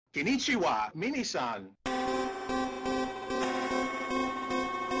Konnichiwa, Mini-san.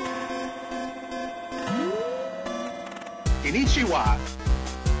 Konnichiwa.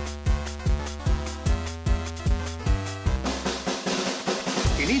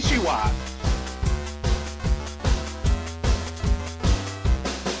 Konnichiwa.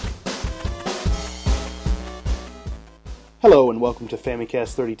 Hello and welcome to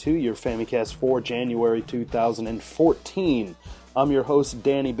Famicast 32, your Famicast for January 2014. I'm your host,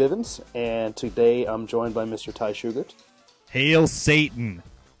 Danny Bivens, and today I'm joined by Mr. Ty Shugart. Hail Satan!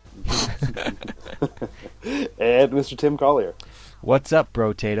 And Mr. Tim Collier. What's up,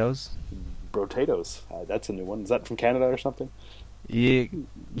 Brotatoes? Brotatoes. That's a new one. Is that from Canada or something? Yeah,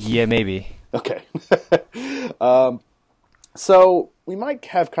 maybe. Okay. So we might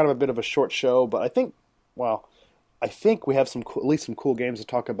have kind of a bit of a short show, but I think we have at least some cool games to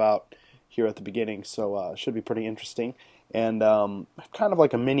talk about here at the beginning, so it should be pretty interesting. And kind of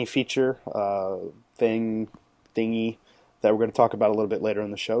like a mini feature thingy that we're going to talk about a little bit later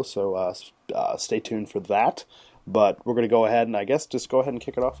in the show, so stay tuned for that. But we're going to go ahead and I guess just go ahead and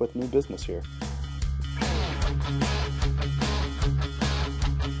kick it off with new business here.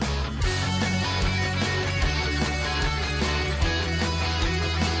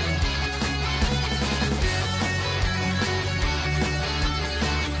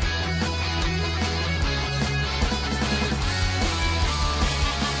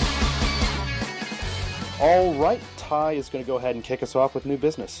 All right, Ty is going to go ahead and kick us off with new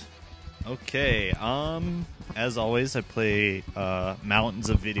business. Okay, as always, I play mountains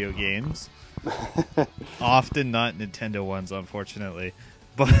of video games. Often not Nintendo ones, unfortunately.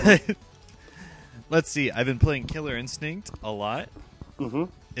 But let's see, I've been playing Killer Instinct a lot. Mm-hmm.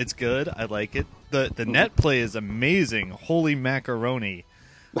 It's good, I like it. The net play is amazing. Holy macaroni.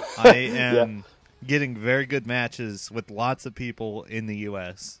 I am getting very good matches with lots of people in the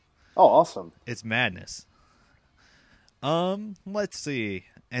U.S. Oh, awesome. It's madness. Let's see.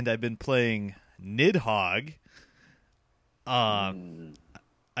 And I've been playing Nidhogg. I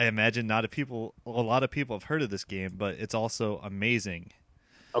imagine a lot of people have heard of this game, but it's also amazing.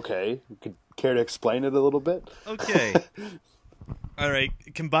 Okay. Could care to explain it a little bit? Okay. All right.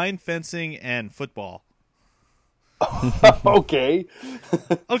 Combine fencing and football. Okay.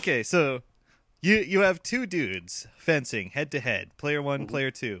 Okay, so you have two dudes fencing head to head. Player one, player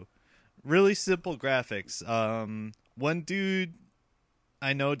two. Really simple graphics. One dude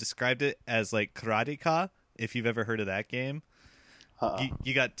I know described it as like Karateka, if you've ever heard of that game.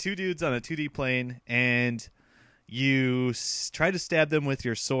 You got two dudes on a 2D plane, and you try to stab them with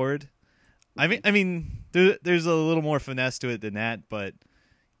your sword. I mean, there's a little more finesse to it than that, but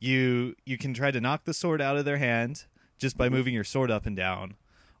you can try to knock the sword out of their hand just by moving your sword up and down,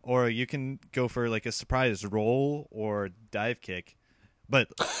 or you can go for like a surprise roll or dive kick. But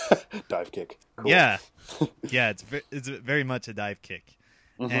dive kick. Cool. Yeah, it's very much a dive kick.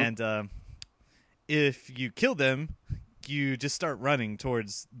 Mm-hmm. And if you kill them, you just start running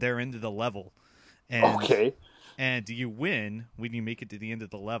towards their end of the level. And, and you win when you make it to the end of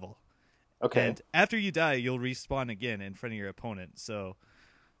the level. Okay. And after you die, you'll respawn again in front of your opponent. So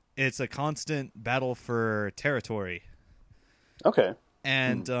it's a constant battle for territory. Okay.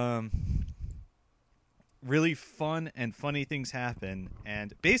 And really fun and funny things happen.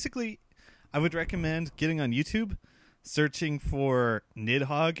 And basically, I would recommend getting on YouTube, searching for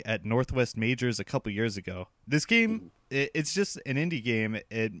Nidhogg at Northwest Majors a couple years ago. This game, it's just an indie game.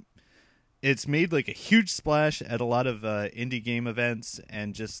 It's made like a huge splash at a lot of indie game events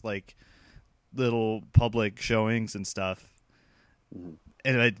and just like little public showings and stuff.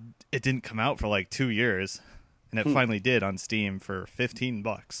 And it didn't come out for like 2 years, and it finally did on Steam for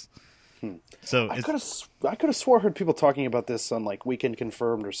 $15. So I could have swore I heard people talking about this on like Weekend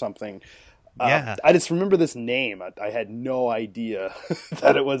Confirmed or something. Yeah, I just remember this name. I had no idea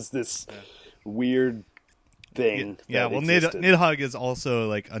that it was this weird thing. Yeah, well, Nidhogg is also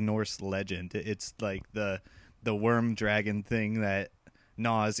like a Norse legend. It's like the worm dragon thing that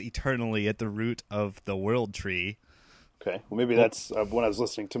gnaws eternally at the root of the world tree. Okay, well maybe that's when I was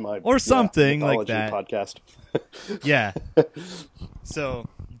listening to my or something like that podcast. Yeah. So.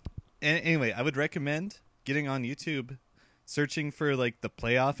 Anyway, I would recommend getting on YouTube, searching for like the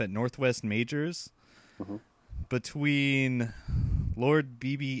playoff at Northwest Majors between Lord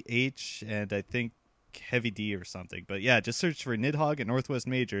BBH and I think Heavy D or something. But yeah, just search for Nidhogg at Northwest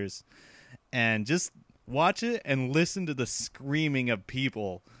Majors and just watch it and listen to the screaming of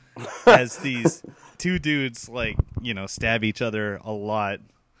people as these two dudes like, stab each other a lot.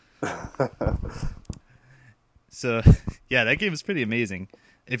 So yeah, that game is pretty amazing.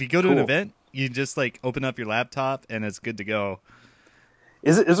 If you go to an event, you just like open up your laptop and it's good to go.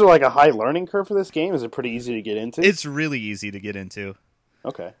 Is there like a high learning curve for this game? Is it pretty easy to get into? It's really easy to get into.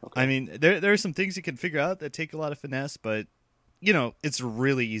 Okay. I mean, there are some things you can figure out that take a lot of finesse, but it's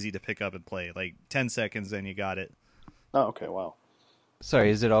really easy to pick up and play. Like 10 seconds, then you got it. Oh, okay. Wow.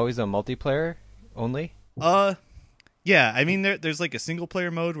 Sorry, is it always a multiplayer only? Yeah. I mean, there's like a single player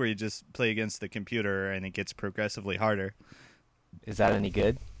mode where you just play against the computer, and it gets progressively harder. Is that any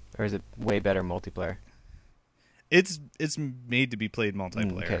good, or is it way better multiplayer? It's made to be played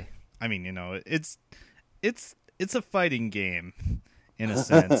multiplayer. Okay. I mean, it's a fighting game in a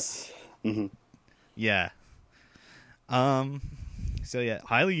sense. Mm-hmm. Yeah. So yeah,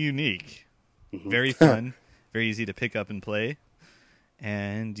 highly unique, Mm-hmm. very fun, very easy to pick up and play,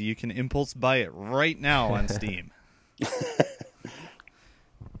 and you can impulse buy it right now on Steam. It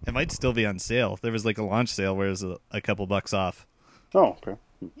might still be on sale. There was like a launch sale where it was a couple bucks off. Oh, okay.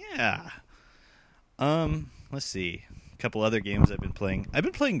 Yeah. Let's see. A couple other games I've been playing. I've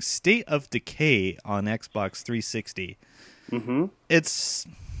been playing State of Decay on Xbox 360. Mm-hmm. It's,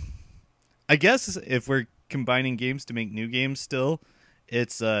 I guess, if we're combining games to make new games still,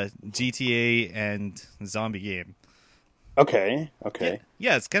 it's a GTA and zombie game. Okay. Okay.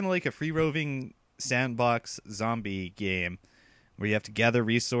 Yeah, it's kind of like a free-roving sandbox zombie game where you have to gather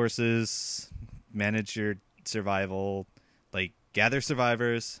resources, manage your survival, like gather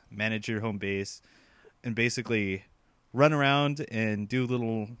survivors, manage your home base, and basically run around and do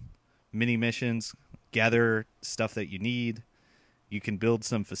little mini missions, gather stuff that you need. You can build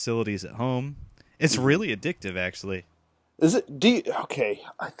some facilities at home. It's really addictive, actually. Is it? Okay.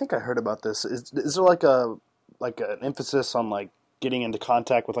 I think I heard about this. Is there like an emphasis on like getting into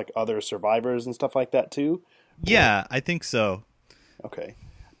contact with like other survivors and stuff like that too? Yeah, I think so. Okay.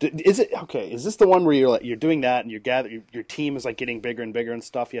 Is it okay? Is this the one where you're doing that and your team is like getting bigger and bigger and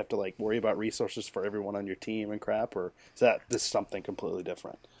stuff? You have to like worry about resources for everyone on your team and crap, or is this something completely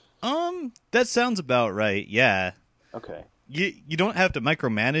different? That sounds about right. Yeah. Okay. You don't have to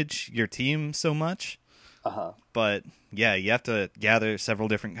micromanage your team so much. Uh-huh. But yeah, you have to gather several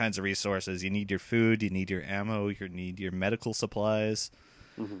different kinds of resources. You need your food, you need your ammo, you need your medical supplies.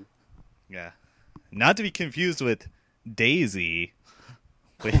 Mm-hmm. Yeah. Not to be confused with Daisy.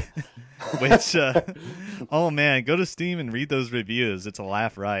 Which oh man, go to Steam and read those reviews. It's a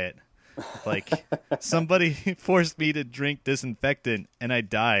laugh riot. Like, somebody forced me to drink disinfectant and I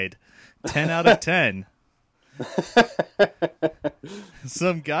died. 10 out of 10.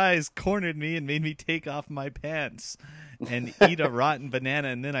 Some guys cornered me and made me take off my pants and eat a rotten banana,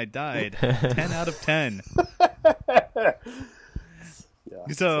 and then I died. 10 out of 10. Yeah.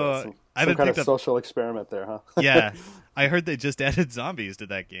 So some I've been kind picked of up. social experiment there, huh? Yeah, I heard they just added zombies to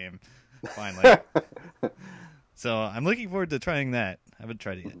that game. Finally. So I'm looking forward to trying that. I haven't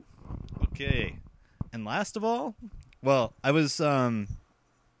tried it yet. Okay, and last of all, well, I was kind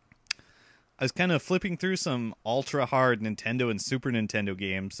of flipping through some ultra hard Nintendo and Super Nintendo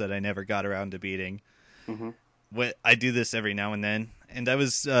games that I never got around to beating. Mm-hmm. I do this every now and then, and I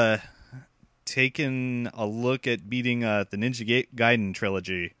was taking a look at beating the Ninja Gaiden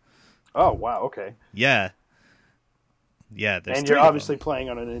trilogy. Oh wow, okay. Yeah, there's And three you're of obviously them. playing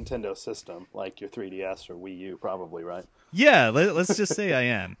on a Nintendo system, like your 3DS or Wii U, probably, right? Yeah, let's just say I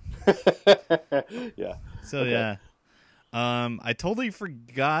am. Yeah. So Okay. yeah, I totally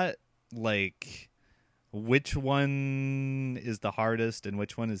forgot like which one is the hardest and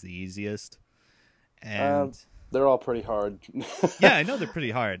which one is the easiest. And They're all pretty hard. yeah, I know they're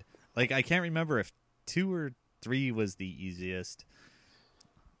pretty hard. Like, I can't remember if 2 or 3 was the easiest.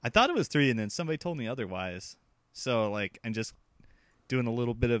 I thought it was 3, and then somebody told me otherwise. So, like, I'm just doing a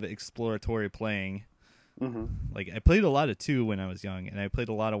little bit of exploratory playing. Mm-hmm. Like, I played a lot of 2 when I was young, and I played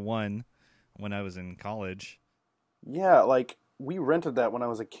a lot of 1 when I was in college. Yeah, like, we rented that when I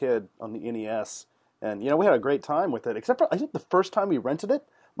was a kid on the NES, and, we had a great time with it, except for, I think the first time we rented it,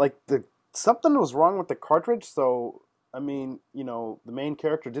 like, something was wrong with the cartridge, so, I mean, the main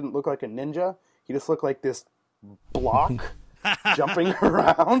character didn't look like a ninja. He just looked like this block jumping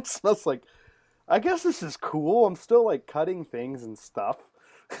around. So I was like, I guess this is cool. I'm still, like, cutting things and stuff.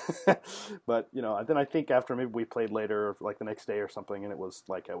 But, then I think after maybe we played later, like the next day or something, and it was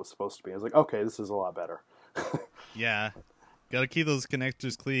like I was supposed to be. I was like, okay, this is a lot better. Yeah. Gotta keep those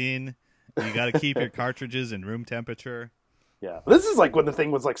connectors clean. You gotta keep your cartridges in room temperature. Yeah, this is like when the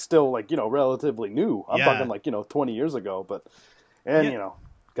thing was like still like relatively new. I'm Yeah. talking like 20 years ago, but goddamn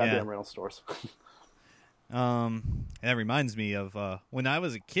Yeah. rental stores. That reminds me of when I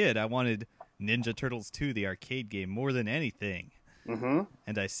was a kid. I wanted Ninja Turtles 2, the arcade game, more than anything. Mm-hmm.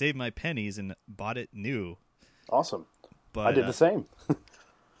 And I saved my pennies and bought it new. Awesome. But I did the same.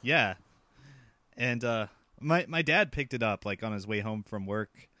 yeah, and my dad picked it up like on his way home from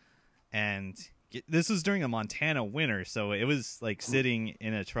work, and this was during a Montana winter, so it was like sitting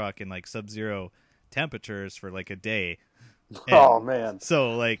in a truck in like sub-zero temperatures for like a day. And Oh man.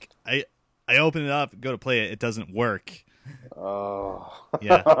 so like I open it up, go to play it, it doesn't work. Oh.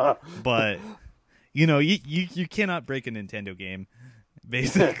 Yeah. But you cannot break a Nintendo game,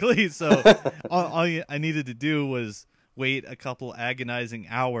 basically. So all I needed to do was wait a couple agonizing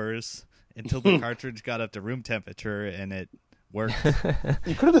hours until the cartridge got up to room temperature, and it worked.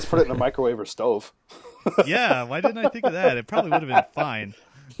 You could have just put it in a microwave or stove. Yeah, why didn't I think of that? It probably would have been fine.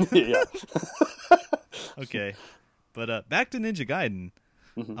 Yeah. Okay, but back to Ninja Gaiden.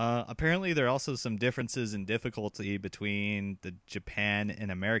 Mm-hmm. Apparently, there are also some differences in difficulty between the Japan and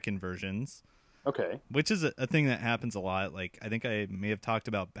American versions. Okay. Which is a thing that happens a lot. Like, I think I may have talked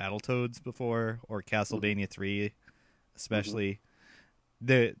about Battletoads before, or Castlevania 3, especially.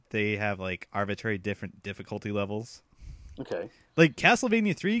 They have, like, arbitrary different difficulty levels. Okay. Like,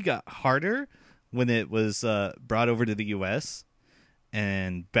 Castlevania 3 got harder when it was brought over to the U.S.,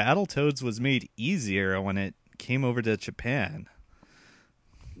 and Battletoads was made easier when it came over to Japan.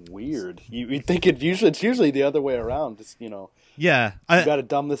 Weird. You'd think it's usually the other way around. Just, Yeah. You got to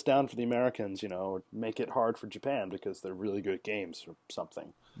dumb this down for the Americans, or make it hard for Japan because they're really good games or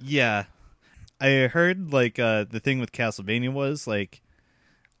something. Yeah. I heard, like, the thing with Castlevania was, like,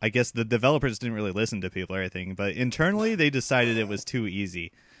 I guess the developers didn't really listen to people or anything, but internally they decided it was too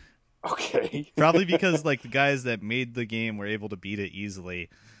easy. Okay. Probably because, like, the guys that made the game were able to beat it easily.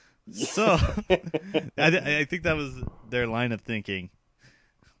 So, I think that was their line of thinking.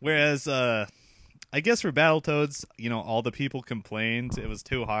 Whereas, I guess for Battletoads, all the people complained it was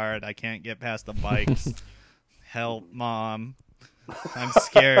too hard. I can't get past the bikes. Help, Mom. I'm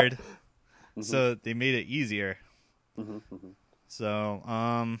scared. Mm-hmm. So they made it easier. Mm-hmm, mm-hmm. So,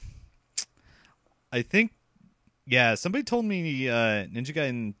 I think, yeah, somebody told me Ninja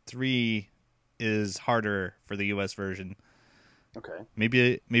Gaiden 3 is harder for the US version. Okay.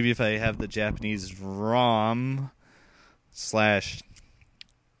 Maybe if I have the Japanese ROM /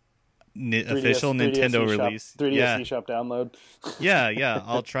 official Nintendo release. 3DS yeah. eShop download. yeah.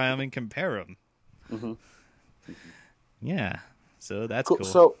 I'll try them and compare them. Mm-hmm. Yeah. So that's cool.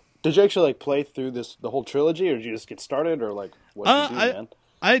 So, did you actually play through the whole trilogy, or did you just get started, or what did you do, man?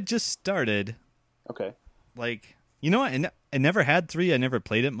 I just started. Okay. Like, I never had 3. I never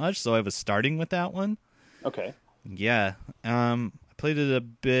played it much, so I was starting with that one. Okay. Yeah. I played it a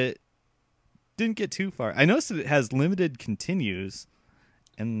bit. Didn't get too far. I noticed that it has limited continues,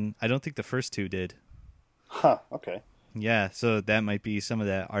 and I don't think the first 2 did. Huh. Okay. Yeah, so that might be some of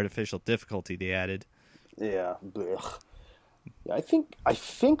that artificial difficulty they added. Yeah. Blech. Yeah, I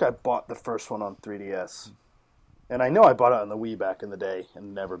think I bought the first one on 3DS, and I know I bought it on the Wii back in the day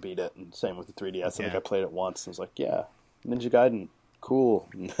and never beat it. And same with the 3DS. I think I played it once and was like, yeah, Ninja Gaiden, cool.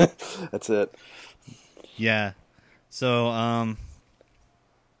 That's it. Yeah. So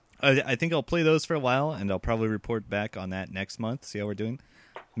I think I'll play those for a while, and I'll probably report back on that next month. See how we're doing.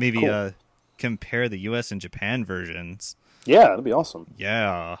 Maybe cool. Compare the US and Japan versions. Yeah, that'd be awesome.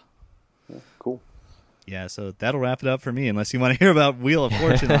 Yeah. Cool. Yeah, so that'll wrap it up for me, unless you want to hear about Wheel of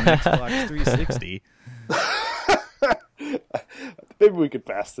Fortune on Xbox 360. Maybe we could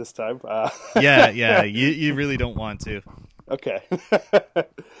pass this time. Yeah, you really don't want to. Okay.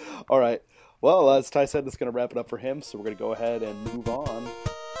 All right. Well, as Ty said, that's going to wrap it up for him, so we're going to go ahead and move on.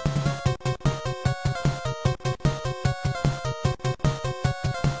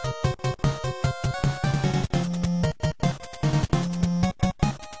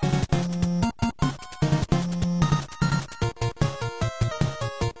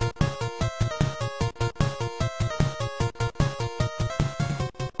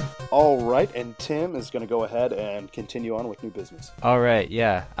 All right, and Tim is going to go ahead and continue on with new business. All right,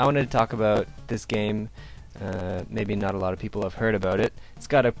 yeah. I wanted to talk about this game. Maybe not a lot of people have heard about it. It's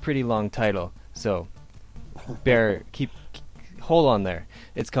got a pretty long title, so hold on there.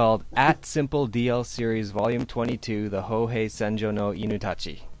 It's called At Simple DL Series Volume 22, The Hohei Senjo no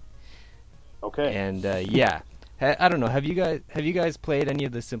Inutachi. Okay. And yeah, I don't know. Have you guys played any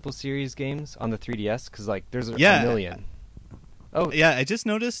of the Simple Series games on the 3DS? Because there's a million. Oh yeah, I just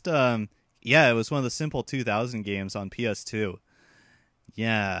noticed. It was one of the Simple 2000 games on PS2.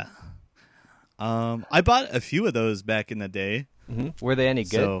 Yeah, I bought a few of those back in the day. Mm-hmm. Were they any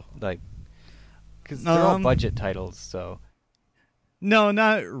good? Because they're all budget titles. So no,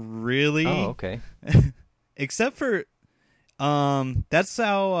 not really. Oh, okay. Except for that's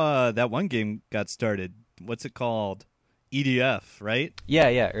how that one game got started. What's it called? EDF, right?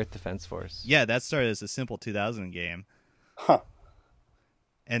 Yeah, Earth Defense Force. Yeah, that started as a Simple 2000 game. Huh.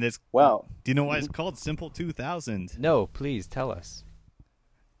 And it's Wow. Do you know why it's called Simple 2000? No, please tell us.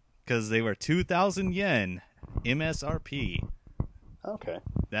 Because they were 2,000 yen MSRP. Okay.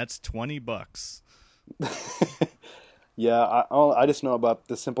 That's $20. Yeah, I just know about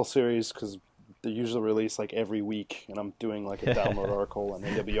the Simple series because they usually release like every week, and I'm doing like a download article on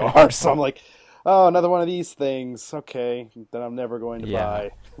NWR, so I'm like, oh, another one of these things. Okay, that I'm never going to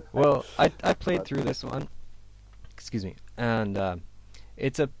buy. Well, I played through this one. Excuse me. And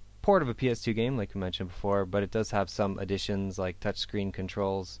it's a port of a PS2 game, like we mentioned before, but it does have some additions like touchscreen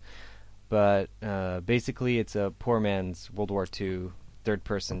controls. But basically, it's a poor man's World War II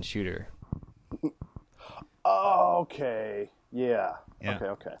third-person shooter. Oh, okay. Yeah. Yeah.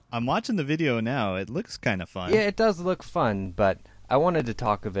 Okay. I'm watching the video now. It looks kind of fun. Yeah, it does look fun, but I wanted to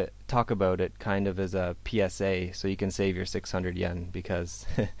talk about it kind of as a PSA, so you can save your 600 yen. Because,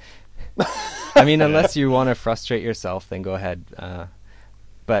 I mean, unless you want to frustrate yourself, then go ahead.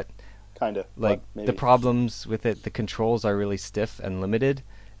 But Kind of. like the problems with it, the controls are really stiff and limited.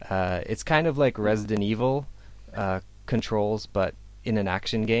 It's kind of like Resident Evil controls, but in an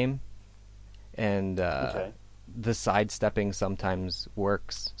action game. And the sidestepping sometimes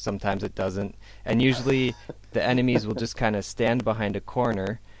works, sometimes it doesn't. And usually the enemies will just kind of stand behind a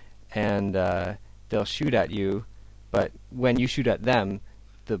corner and they'll shoot at you. But when you shoot at them,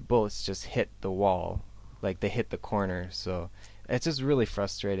 the bullets just hit the wall, like they hit the corner. So it's just really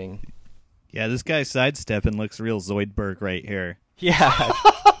frustrating. Yeah, this guy sidestepping looks real Zoidberg right here. Yeah.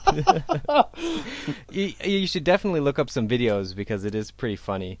 You should definitely look up some videos because it is pretty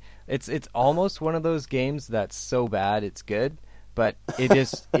funny. It's almost one of those games that's so bad it's good, but it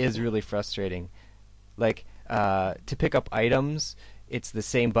is really frustrating. Like to pick up items, it's the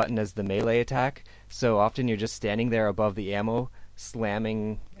same button as the melee attack, so often you're just standing there above the ammo,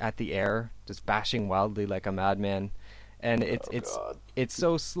 slamming at the air, just bashing wildly like a madman. And it's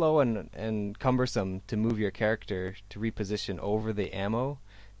so slow and cumbersome to move your character to reposition over the ammo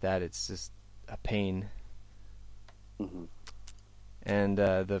that it's just a pain. Mm-hmm. And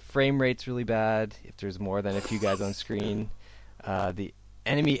the frame rate's really bad if there's more than a few guys on screen. The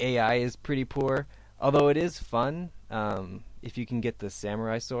enemy AI is pretty poor, although it is fun if you can get the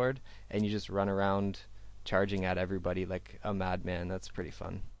samurai sword and you just run around charging at everybody like a madman. That's pretty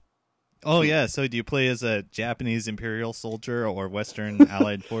fun. Oh, yeah. So do you play as a Japanese Imperial soldier or Western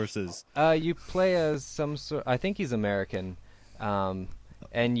Allied forces? You play as some sort... I think he's American. And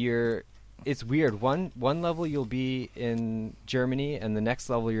it's weird. One level you'll be in Germany, and the next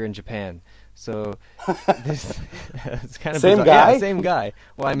level you're in Japan. So this it's kind of same bizarre. guy. Yeah, same guy.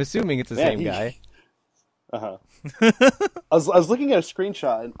 Well, I'm assuming it's the same guy. Uh-huh. I was looking at a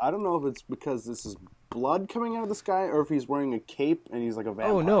screenshot, and I don't know if it's because this is blood coming out of this guy, or if he's wearing a cape and he's like a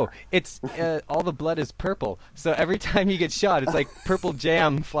vampire. Oh no, it's all the blood is purple. So every time you get shot, it's like purple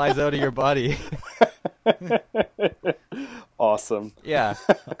jam flies out of your body. Awesome. Yeah.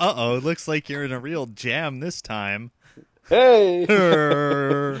 Uh-oh, looks like you're in a real jam this time. Hey!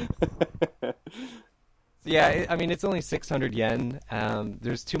 Yeah, I mean, it's only 600 yen.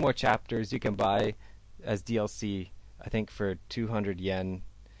 There's 2 more chapters you can buy as DLC, I think, for 200 yen.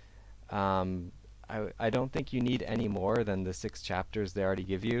 I don't think you need any more than the 6 chapters they already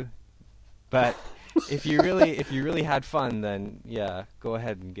give you. But if you really had fun, then yeah, go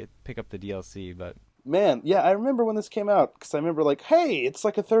ahead and pick up the DLC. But Man, yeah, I remember when this came out, because I remember like, hey, it's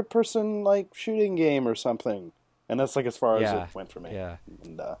like a third-person like shooting game or something, and that's like as far as it went for me. Yeah.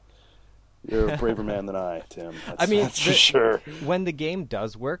 And you're a braver man than I, Tim. That's for sure. When the game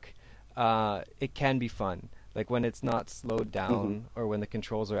does work, it can be fun. Like when it's not slowed down or when the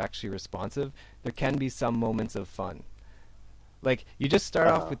controls are actually responsive, there can be some moments of fun. Like you just start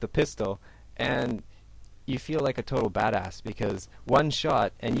off with the pistol, and you feel like a total badass because one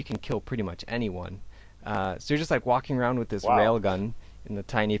shot and you can kill pretty much anyone. So you're just like walking around with this railgun in the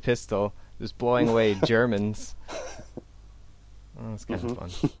tiny pistol, just blowing away Germans. Oh, it's kind of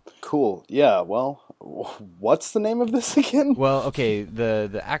fun. Cool. Yeah. Well, what's the name of this again? Well, okay.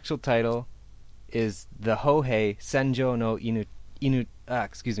 The actual title is the Hohei Senjo no the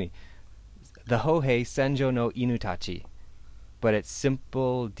Hohei Senjo no Inutachi, but it's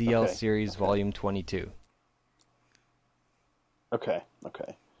Simple DL Series Volume 22. Okay.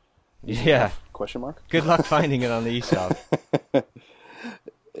 Yeah. Question mark? Good luck finding it on the eShop.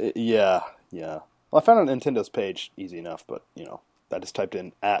 Yeah. Well, I found it on Nintendo's page easy enough, but I just typed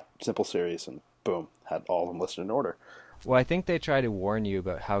in @Simple Series and boom, had all of them listed in order. Well, I think they try to warn you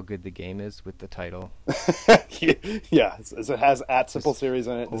about how good the game is with the title. Yeah, as it has @Simple Series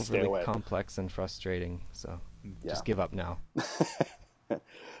in it, just stay overly away. complex and frustrating, so just give up now.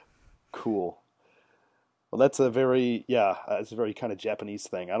 Cool. Well, that's a very it's a very kind of Japanese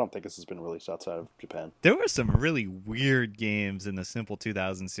thing. I don't think this has been released outside of Japan. There were some really weird games in the Simple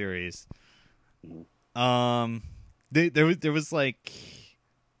 2000 series. There was like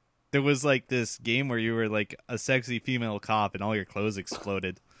this game where you were like a sexy female cop and all your clothes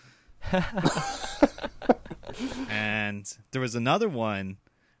exploded. And there was another one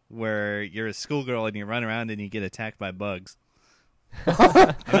where you're a schoolgirl and you run around and you get attacked by bugs.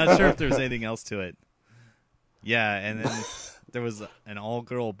 I'm not sure if there's anything else to it. Yeah, and then there was an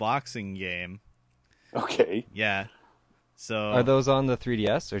all-girl boxing game. Okay. Yeah. So Are those on the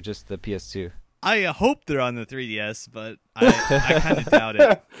 3DS or just the PS2? I hope they're on the 3DS, but I kind of doubt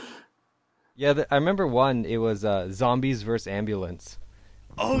it. Yeah, I remember one. It was Zombies vs. Ambulance.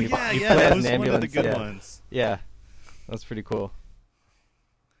 Oh, You yeah, play that as was an one of the ambulance, good yeah. ones. Yeah, that's pretty cool.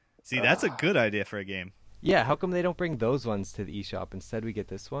 See, that's a good idea for a game. Yeah, how come they don't bring those ones to the eShop? Instead, we get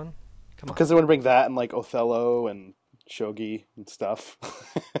this one? Come on. Because they want to bring that and like Othello and Shogi and stuff.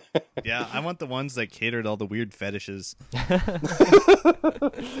 Yeah, I want the ones that cater to all the weird fetishes.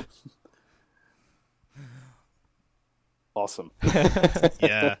 Awesome.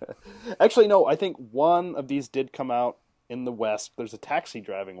 Yeah. Actually, no, I think one of these did come out in the West. There's a taxi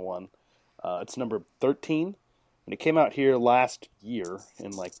driving one. It's number 13, and it came out here last year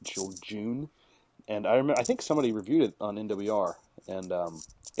in like June. And I think somebody reviewed it on NWR, and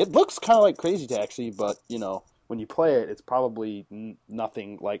it looks kind of like Crazy Taxi, but you know, when you play it, it's probably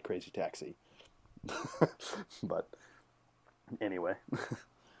nothing like Crazy Taxi. But anyway.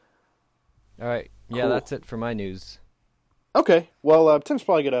 All right. Yeah, Cool. that's it for my news. Okay, well, Tim's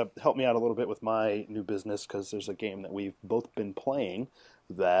probably going to help me out a little bit with my new business because there's a game that we've both been playing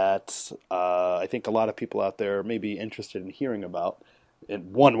that I think a lot of people out there may be interested in hearing about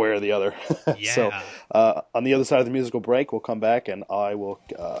in one way or the other. Yeah. So on the other side of the musical break, we'll come back and I will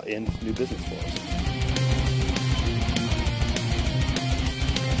end new business for us.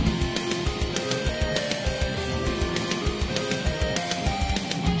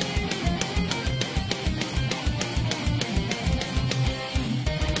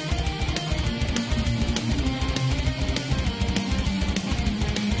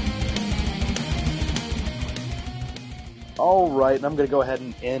 All right, and I'm going to go ahead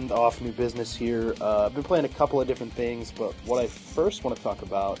and end off new business here. I've been playing a couple of different things, but what I first want to talk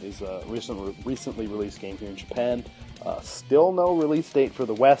about is a recently released game here in Japan. Still no release date for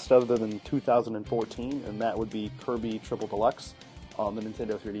the West other than 2014, and that would be Kirby Triple Deluxe on the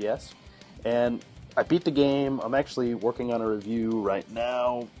Nintendo 3DS. And I beat the game. I'm actually working on a review right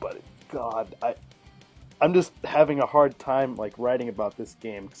now, but God, I'm just having a hard time like writing about this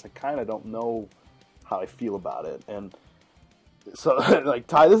game because I kind of don't know how I feel about it. And so, like,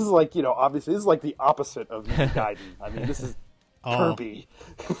 Ty, this is like, you know, obviously, this is like the opposite of Ninja Gaiden. I mean, this is Kirby.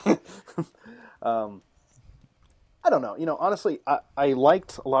 I don't know. You know, honestly, I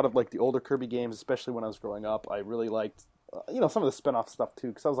liked a lot of, like, the older Kirby games, especially when I was growing up. I really liked, you know, some of the spin-off stuff, too,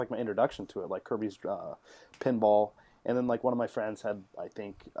 because that was, like, my introduction to it, like Kirby's Pinball. And then, like, one of my friends had, I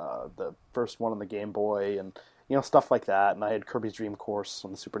think, the first one on the Game Boy and, you know, stuff like that. And I had Kirby's Dream Course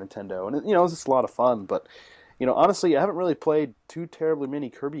on the Super Nintendo. And, you know, it was just a lot of fun, but... You know, honestly, I haven't really played too terribly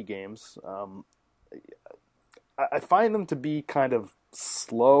many Kirby games. I find them to be kind of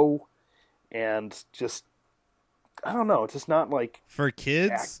slow and just, I don't know, it's just not like... For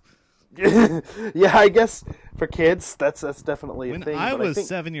kids? Yeah, I guess for kids, that's definitely a When thing. I but was think...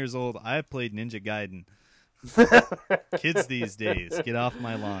 7 years old, I played Ninja Gaiden. Kids these days, get off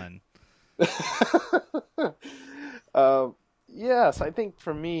my lawn. Yes, I think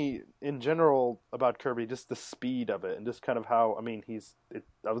for me, in general, about Kirby, just the speed of it, and just kind of how, I mean,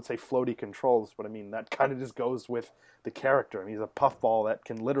 I would say floaty controls, but I mean, that kind of just goes with the character. I mean, he's a puffball that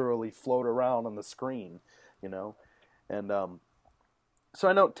can literally float around on the screen, you know? And, so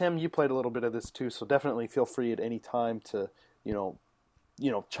I know, Tim, you played a little bit of this too, so definitely feel free at any time to, you know,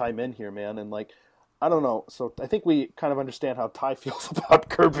 chime in here, man, and like, I don't know, so I think we kind of understand how Ty feels about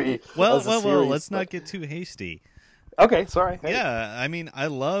Kirby. Well, series, let's not get too hasty. Okay, sorry. Hey. Yeah, I mean, I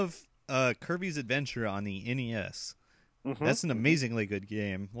love Kirby's Adventure on the NES. Mm-hmm. That's an amazingly good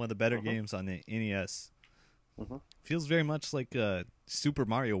game. One of the better games on the NES. Mm-hmm. Feels very much like a Super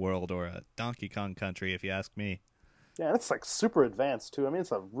Mario World or a Donkey Kong Country, if you ask me. Yeah, it's like super advanced, too. I mean,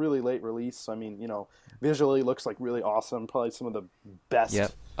 it's a really late release. I mean, you know, visually looks like really awesome. Probably some of the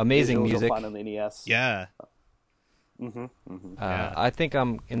best amazing music you'll find on the NES. Yeah. Yeah. I think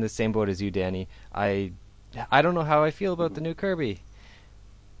I'm in the same boat as you, Danny. I don't know how I feel about the new Kirby.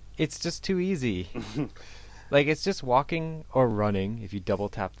 It's just too easy. Like, it's just walking or running if you double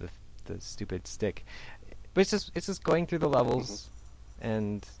tap the stupid stick. But it's just going through the levels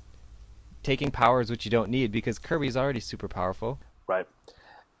and taking powers which you don't need because Kirby's already super powerful. Right.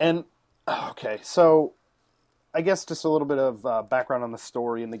 And, okay, so I guess just a little bit of background on the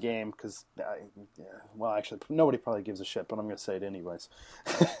story in the game, because, well, actually, nobody probably gives a shit, but I'm going to say it anyways.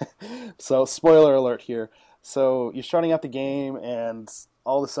 So, spoiler alert here. So, you're starting out the game, and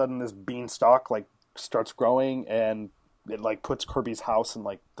all of a sudden this beanstalk, like, starts growing, and it, like, puts Kirby's house in,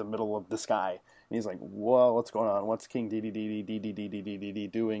 like, the middle of the sky. And he's like, whoa, what's going on? What's King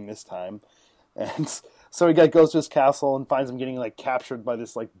Dedede doing this time? And so he goes to his castle and finds him getting, like, captured by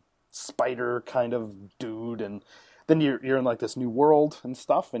this, like, spider kind of dude, and then you're in, like, this new world and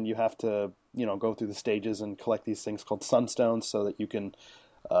stuff, and you have to, you know, go through the stages and collect these things called sunstones so that you can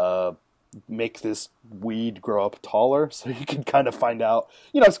make this weed grow up taller, so you can kind of find out,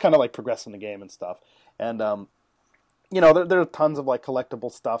 you know, it's kind of like progressing the game and stuff. And, you know, there are tons of, like, collectible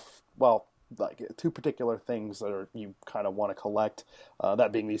stuff. Well, like, two particular things that you kind of want to collect,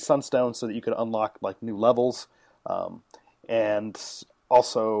 that being these sunstones so that you can unlock, like, new levels. And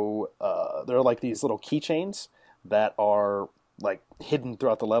also, there are, like, these little keychains that are, like, hidden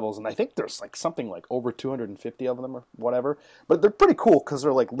throughout the levels, and I think there's, like, something like over 250 of them or whatever. But they're pretty cool because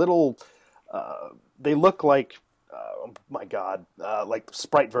they're, like, little, they look like, oh my god, like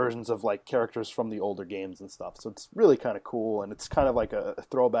sprite versions of, like, characters from the older games and stuff. So it's really kind of cool, and it's kind of like a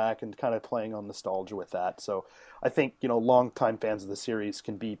throwback and kind of playing on nostalgia with that. So I think, you know, longtime fans of the series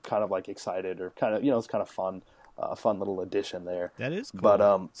can be kind of, like, excited, or kind of, you know, it's kind of fun. A fun little addition there. That is cool.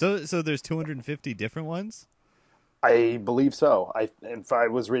 But so there's 250 different ones? I believe so. If I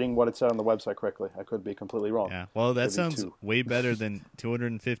was reading what it said on the website correctly, I could be completely wrong. Yeah. Well, that sounds way better than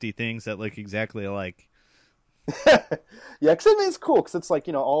 250 things that look exactly alike. Yeah, because I mean, it's cool because it's like,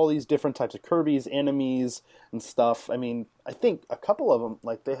 you know, all these different types of Kirby's, enemies, and stuff. I mean, I think a couple of them,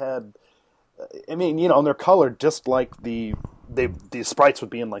 like, they had, I mean, you know, and they're colored just like the sprites would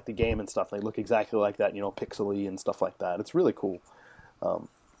be in, like, the game and stuff. They look exactly like that, you know, pixely and stuff like that. It's really cool.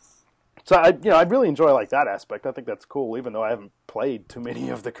 So I really enjoy, like, that aspect. I think that's cool, even though I haven't played too many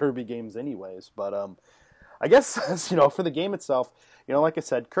of the Kirby games anyways. But I guess, you know, for the game itself, you know, like I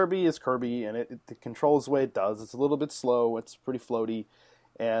said, Kirby is Kirby, and it controls the way it does. It's a little bit slow. It's pretty floaty.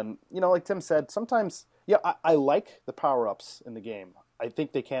 And, you know, like Tim said, sometimes, yeah, I like the power-ups in the game. I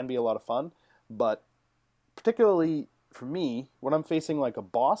think they can be a lot of fun, but particularly for me, when I'm facing, like, a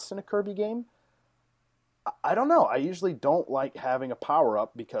boss in a Kirby game, I don't know. I usually don't like having a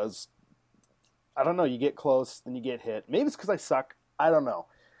power-up because, I don't know, you get close, then you get hit. Maybe it's because I suck. I don't know.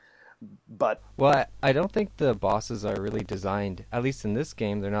 But Well, I don't think the bosses are really designed, at least in this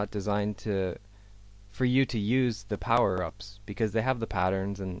game, they're not designed for you to use the power-ups, because they have the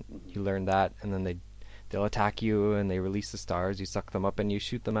patterns, and you learn that, and then they'll attack you, and they release the stars, you suck them up, and you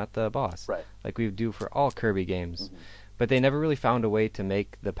shoot them at the boss. Right. Like we do for all Kirby games. But they never really found a way to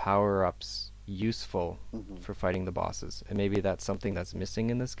make the power-ups useful for fighting the bosses. And maybe that's something that's missing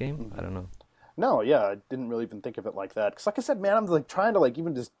in this game? I don't know. no, yeah, I didn't really even think of it like that. Because, like I said, man, I'm, like, trying to, like,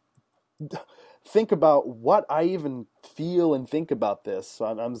 even just think about what I even feel and think about this. So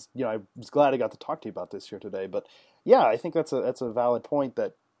I'm you know, I was glad I got to talk to you about this here today. But yeah, I think that's a valid point.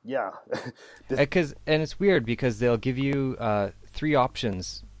 That, yeah, And it's weird because they'll give you 3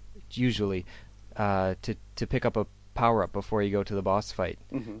 options usually to pick up a power up before you go to the boss fight.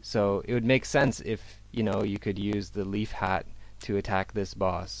 So it would make sense if, you know, you could use the leaf hat to attack this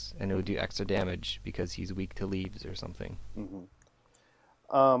boss, and it would do extra damage because he's weak to leaves or something.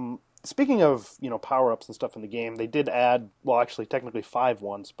 Speaking of, you know, power-ups and stuff in the game, they did add, well, actually, technically 5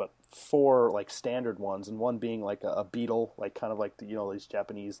 ones, but 4, like, standard ones, and one being, like, a beetle, like, kind of like, you know, these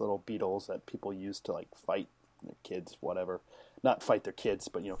Japanese little beetles that people use to, like, fight their kids, whatever. Not fight their kids,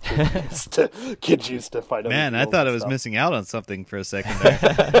 but, you know, kids used to fight other Man, I beetles thought and I was stuff. missing out on something for a second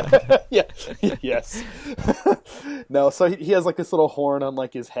there. Yeah, yes. No, so he has, like, this little horn on,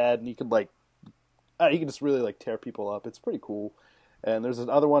 like, his head, and he can, like, he can just really, like, tear people up. It's pretty cool. And there's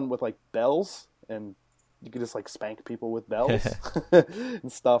another one with, like, bells, and you can just, like, spank people with bells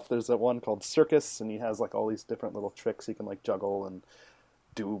and stuff. There's that one called Circus, and he has, like, all these different little tricks he can, like, juggle and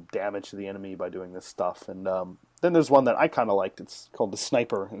do damage to the enemy by doing this stuff. And then there's one that I kind of liked. It's called the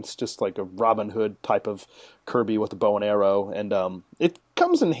Sniper, and it's just like a Robin Hood type of Kirby with a bow and arrow. And it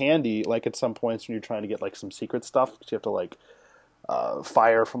comes in handy, like, at some points when you're trying to get, like, some secret stuff, because you have to, like,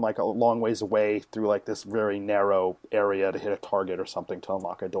 fire from, like, a long ways away through, like, this very narrow area to hit a target or something to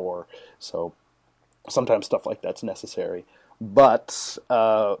unlock a door. So sometimes stuff like that's necessary. But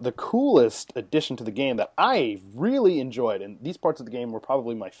the coolest addition to the game that I really enjoyed, and these parts of the game were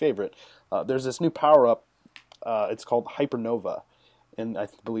probably my favorite, there's this new power-up. It's called Hypernova, in, I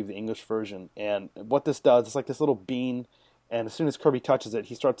believe, the English version. And what this does, it's like this little bean, and as soon as Kirby touches it,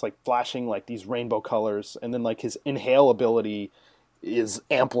 he starts like flashing like these rainbow colors, and then like his inhale ability is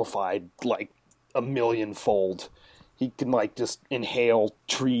amplified like a millionfold. He can like just inhale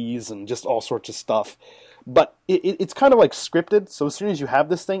trees and just all sorts of stuff. But it's kind of like scripted, so as soon as you have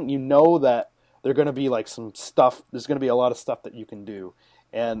this thing, you know that there's going to be like some stuff, there's going to be a lot of stuff that you can do.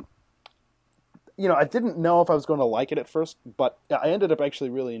 And, you know, I didn't know if I was going to like it at first, but I ended up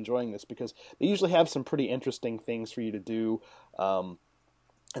actually really enjoying this because they usually have some pretty interesting things for you to do,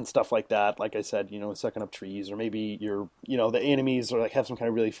 and stuff like that. Like I said, you know, sucking up trees, or maybe the enemies or like have some kind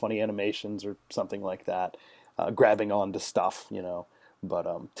of really funny animations or something like that, grabbing onto stuff, you know. But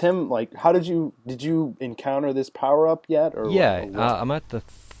Tim, like, how did you encounter this power up yet? Or yeah, I'm at the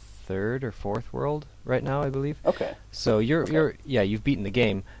third or fourth world right now, I believe. Okay. So you've beaten the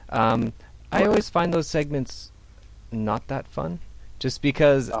game. I always find those segments not that fun, just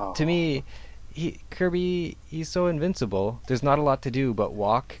because to me, Kirby, he's so invincible. There's not a lot to do but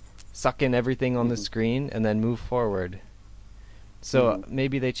walk, suck in everything on the screen, and then move forward. So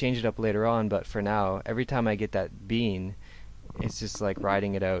maybe they change it up later on, but for now, every time I get that bean, it's just like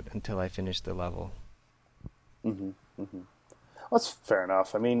riding it out until I finish the level. That's fair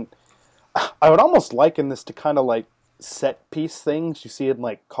enough. I mean, I would almost liken this to kind of like set piece things you see in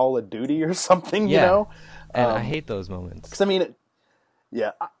like Call of Duty or something, you know? And I hate those moments. Because, I mean,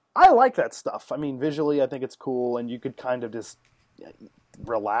 I like that stuff. I mean, visually, I think it's cool, and you could kind of just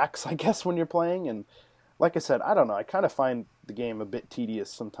relax, I guess, when you're playing. And like I said, I don't know. I kind of find the game a bit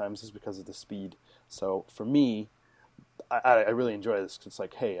tedious sometimes just because of the speed. So for me, I really enjoy this. 'Cause it's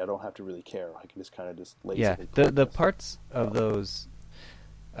like, hey, I don't have to really care. I can just kind of just lazily play the this. parts of those,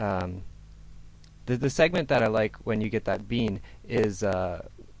 the segment that I like when you get that bean is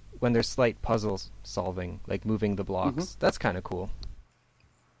when there's slight puzzle solving, like moving the blocks. That's kind of cool.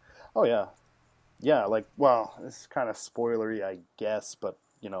 Oh yeah, yeah. Like, well, it's kind of spoilery, I guess, but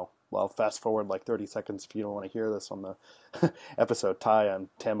you know. Well, fast forward like 30 seconds if you don't want to hear this on the episode. Ty and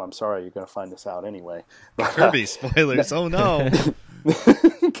Tim, I'm sorry, you're going to find this out anyway. Kirby spoilers, oh no.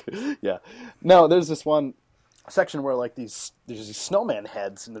 Yeah. No, there's this one section where like there's these snowman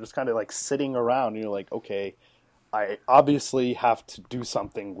heads, and they're just kind of like sitting around, and you're like, okay, I obviously have to do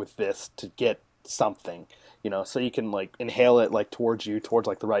something with this to get something. You know, so you can like inhale it like towards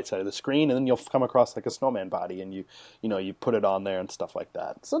like the right side of the screen, and then you'll come across like a snowman body, and you put it on there and stuff like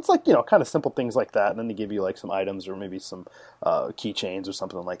that. So it's like, you know, kind of simple things like that, and then they give you like some items or maybe some keychains or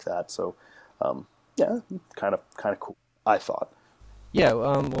something like that. So yeah, kind of cool, I thought. Yeah,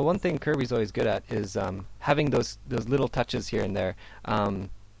 well, one thing Kirby's always good at is having those little touches here and there.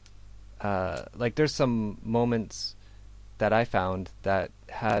 Like there's some moments that I found that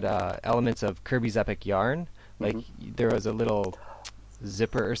had elements of Kirby's Epic Yarn. Like there was a little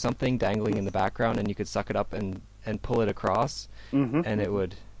zipper or something dangling in the background, and you could suck it up and pull it across, and it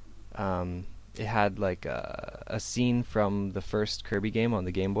would. It had like a scene from the first Kirby game on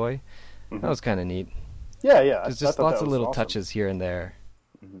the Game Boy. That was kind of neat. Yeah. There's just lots of little touches here and there.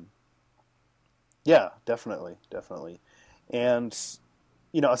 Yeah, definitely. And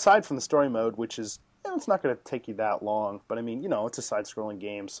you know, aside from the story mode, which is, it's not going to take you that long, but I mean, you know, it's a side-scrolling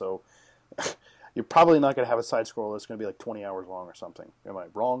game, so you're probably not going to have a side-scroller that's going to be like 20 hours long or something. Am I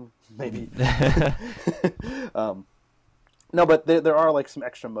wrong? Maybe. No, but there are like some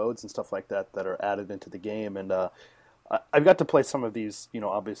extra modes and stuff like that that are added into the game, and I've got to play some of these, you know,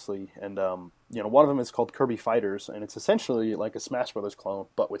 obviously, and you know, one of them is called Kirby Fighters, and it's essentially like a Smash Brothers clone,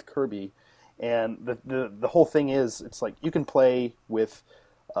 but with Kirby. And the whole thing is, it's like you can play with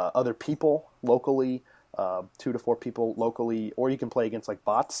other people locally, 2 to 4 people locally, or you can play against like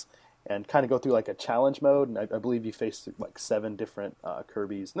bots and kind of go through like a challenge mode. And I believe you face like 7 different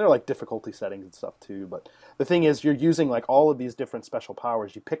Kirbys, and they're like difficulty settings and stuff too. But the thing is, you're using like all of these different special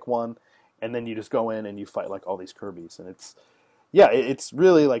powers. You pick one, and then you just go in and you fight like all these Kirbys, and it's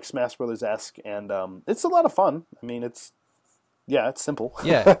really like Smash Brothers-esque, and it's a lot of fun. I mean, it's simple.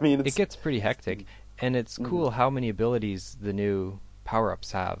 Yeah, I mean, it gets pretty hectic, and it's cool how many abilities the new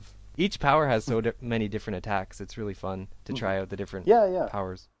power-ups have. Each power has so many different attacks. It's really fun to try out the different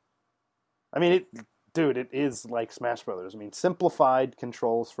powers. I mean, it is like Smash Brothers. I mean, simplified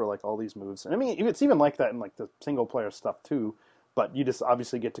controls for like all these moves. And I mean, it's even like that in like the single-player stuff too. But you just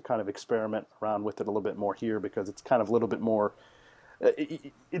obviously get to kind of experiment around with it a little bit more here, because it's kind of a little bit more.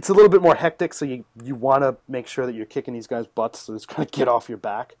 It's a little bit more hectic, so you want to make sure that you're kicking these guys' butts, so it's going to get off your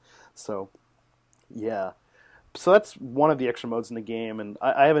back. So, yeah. So that's one of the extra modes in the game, and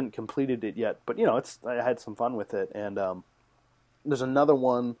I haven't completed it yet, but you know, I had some fun with it. And there's another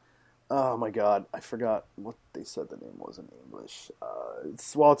one. Oh my god, I forgot what they said the name was in English.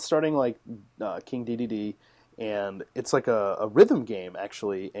 It's starting like King DDD, and it's like a rhythm game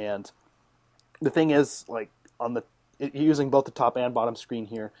actually. And the thing is, like you're using both the top and bottom screen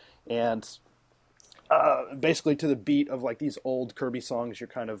here, and basically to the beat of like these old Kirby songs, you're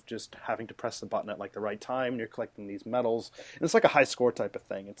kind of just having to press the button at like the right time, and you're collecting these medals. And it's like a high score type of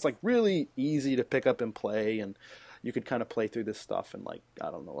thing. It's like really easy to pick up and play, and you could kind of play through this stuff in like,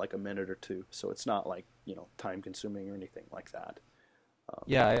 I don't know, like a minute or two. So it's not like, time consuming or anything like that.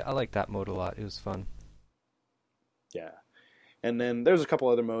 Yeah, I like that mode a lot. It was fun. Yeah. And then there's a couple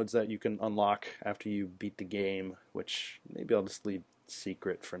other modes that you can unlock after you beat the game, which maybe I'll just leave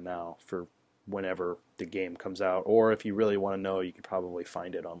secret for now, for whenever the game comes out. Or if you really want to know, you could probably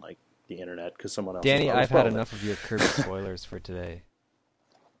find it on like the internet, because someone else. Danny, I've had enough of your Kirby spoilers for today.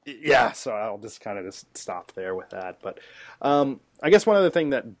 Yeah, so I'll just kind of just stop there with that. But I guess one other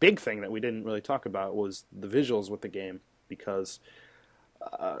big thing that we didn't really talk about was the visuals with the game, because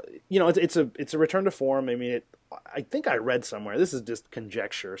it's a return to form. I mean, I think I read somewhere, this is just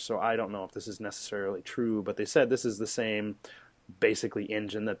conjecture, so I don't know if this is necessarily true, but they said this is the same basically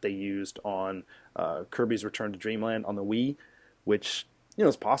engine that they used on Kirby's Return to Dreamland on the Wii, which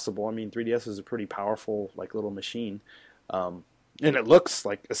is possible. I mean, 3DS is a pretty powerful like little machine, and it looks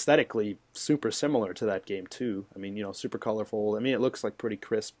like aesthetically super similar to that game too. I mean, super colorful. I mean, it looks like pretty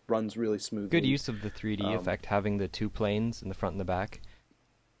crisp, runs really smoothly. Good use of the 3D effect, having the two planes in the front and the back.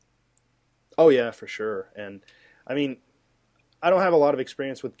 Oh yeah, for sure. And I mean, I don't have a lot of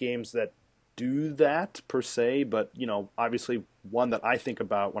experience with games that do that per se, but obviously one that I think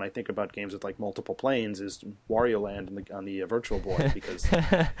about when I think about games with like multiple planes is Wario Land on the Virtual Boy, because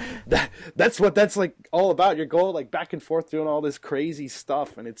that's what that's like all about. You're going like back and forth doing all this crazy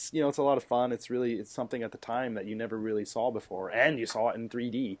stuff, and it's it's a lot of fun. It's something at the time that you never really saw before, and you saw it in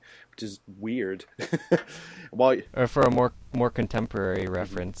 3D, which is weird. Or for a more contemporary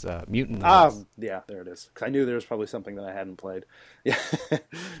reference, Mutant Lands. Yeah, there it is. 'Cause I knew there was probably something that I hadn't played. Yeah.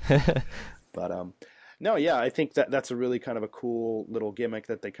 But no, yeah, I think that's a really kind of a cool little gimmick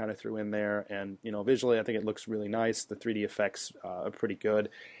that they kind of threw in there, and visually I think it looks really nice. The 3D effects are pretty good,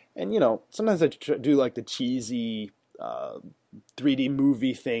 and sometimes I do like the cheesy 3D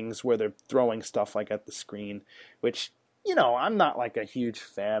movie things where they're throwing stuff like at the screen, which I'm not like a huge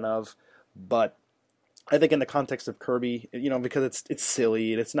fan of, but I think in the context of Kirby, because it's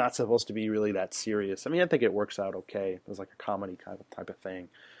silly and it's not supposed to be really that serious. I mean, I think it works out okay. It's like a comedy kind of type of thing.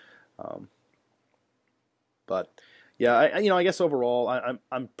 But yeah, I guess overall,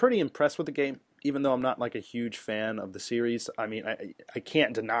 I'm pretty impressed with the game, even though I'm not like a huge fan of the series. I mean, I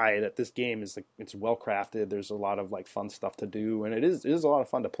can't deny that this game is like, it's well crafted. There's a lot of like fun stuff to do, and it is a lot of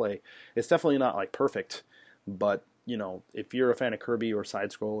fun to play. It's definitely not like perfect, but if you're a fan of Kirby or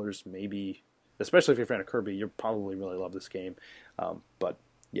side scrollers, maybe, especially if you're a fan of Kirby, you'll probably really love this game. But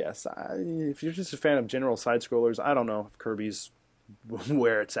yes, if you're just a fan of general side scrollers, I don't know if Kirby's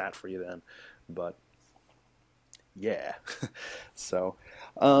where it's at for you then, but yeah. So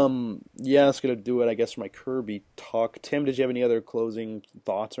yeah, that's gonna do it, I guess, for my Kirby talk. Tim, did you have any other closing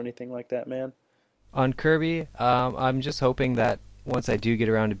thoughts or anything like that, man? On Kirby, I'm just hoping that once I do get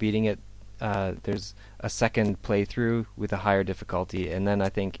around to beating it, there's a second playthrough with a higher difficulty, and then I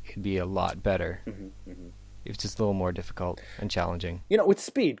think it'd be a lot better. It's just a little more difficult and challenging. With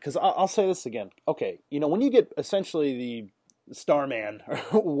speed, because I'll say this again. Okay, when you get essentially the Starman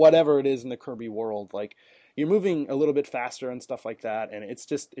or whatever it is in the Kirby world, like, you're moving a little bit faster and stuff like that, and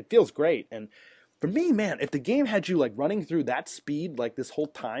it feels great. And for me, man, if the game had you like running through that speed like this whole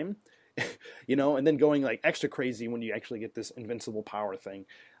time, and then going like extra crazy when you actually get this invincible power thing,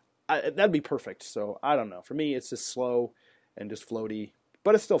 that'd be perfect. So I don't know. For me, it's just slow and just floaty,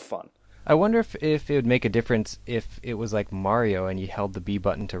 but it's still fun. I wonder if it would make a difference if it was like Mario and you held the B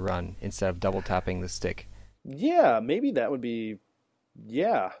button to run instead of double tapping the stick. Yeah, maybe that would be.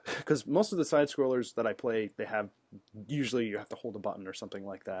 Yeah, because most of the side scrollers that I play, usually you have to hold a button or something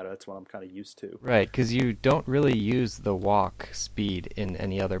like that. That's what I'm kind of used to. Right, because you don't really use the walk speed in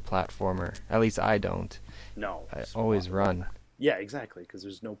any other platformer. At least I don't. No. I always run. Yeah, exactly, because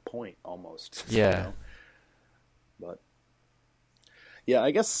there's no point almost. Yeah. But yeah,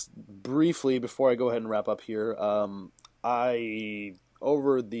 I guess briefly before I go ahead and wrap up here,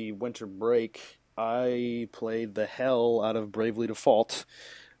 over the winter break, I played the hell out of Bravely Default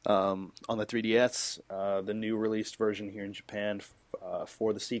on the 3DS, the new released version here in Japan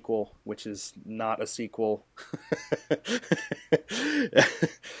for the sequel, which is not a sequel.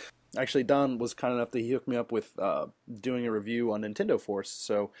 Actually, Don was kind enough that he hooked me up with doing a review on Nintendo Force,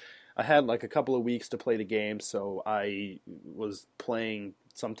 so I had like a couple of weeks to play the game, so I was playing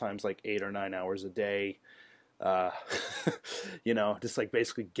sometimes like 8 or 9 hours a day. Just like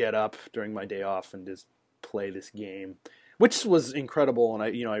basically get up during my day off and just play this game, which was incredible, and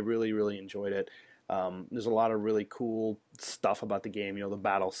I really, really enjoyed it. There's a lot of really cool stuff about the game. The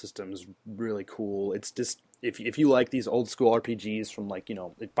battle system is really cool. It's just, if you like these old school RPGs from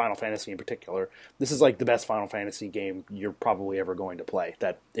Final Fantasy in particular, this is like the best Final Fantasy game you're probably ever going to play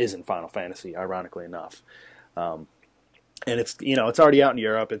that isn't Final Fantasy, ironically enough. And it's it's already out in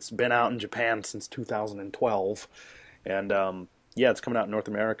Europe. It's been out in Japan since 2012, and it's coming out in North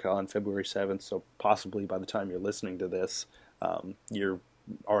America on February 7th. So possibly by the time you're listening to this, you're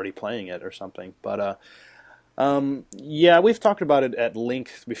already playing it or something. But we've talked about it at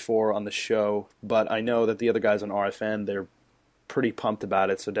length before on the show. But I know that the other guys on RFN, they're pretty pumped about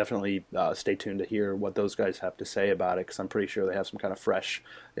it. So definitely stay tuned to hear what those guys have to say about it, because I'm pretty sure they have some kind of fresh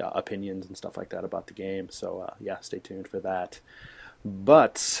opinions and stuff like that about the game. So stay tuned for that.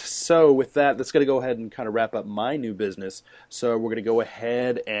 But so with that, let's go ahead and kind of wrap up my new business. So we're going to go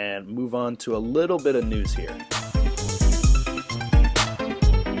ahead and move on to a little bit of news here.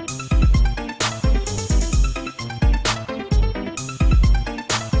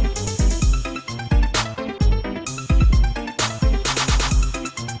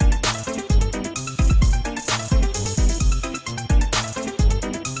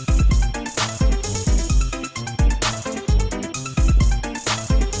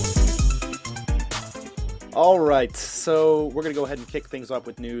 All right, so we're going to go ahead and kick things off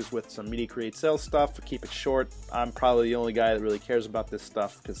with news with some Media Create Sales stuff. Keep it short. I'm probably the only guy that really cares about this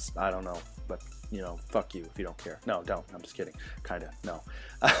stuff because I don't know, but, fuck you if you don't care. No, don't. I'm just kidding. Kind of. No.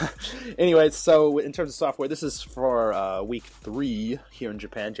 Anyway, so in terms of software, this is for week 3 here in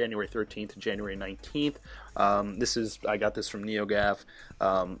Japan, January 13th to January 19th. I got this from NeoGAF.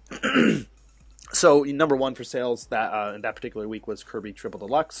 So number 1 for sales that in that particular week was Kirby Triple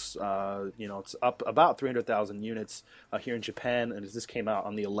Deluxe. It's up about 300,000 units here in Japan, and this came out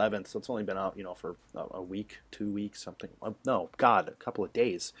on the 11th, so it's only been out for a week, 2 weeks, something. No, God, a couple of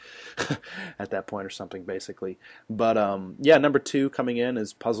days at that point or something, basically. But number 2 coming in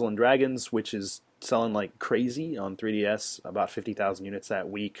is Puzzle and Dragons, which is selling like crazy on 3DS. About 50,000 units that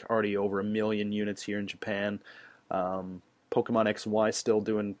week, already over 1 million units here in Japan. Pokemon XY still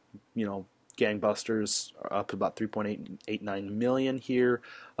doing gangbusters, up about 3.89 million here.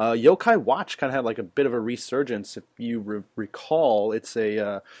 Yokai Watch kind of had like a bit of a resurgence. If you recall, it's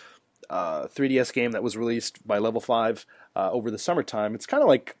a 3DS game that was released by Level 5 over the summertime. It's kind of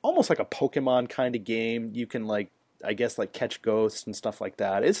like almost like a Pokemon kind of game. You can catch ghosts and stuff like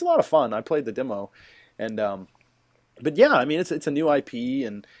that. It's a lot of fun. I played the demo, and but yeah, I mean it's a new IP,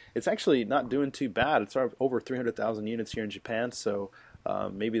 and it's actually not doing too bad. It's over 300,000 units here in Japan, so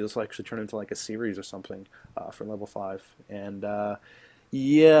maybe this will actually turn into like a series or something for Level 5. And rounding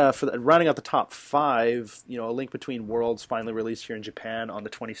out the top 5, A Link Between Worlds finally released here in Japan on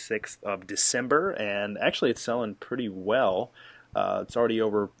the 26th of December, and actually it's selling pretty well. It's already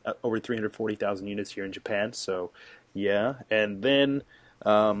over 340,000 units here in Japan, so yeah. And then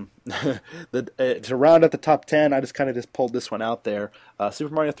to round out the top 10, I just pulled this one out there.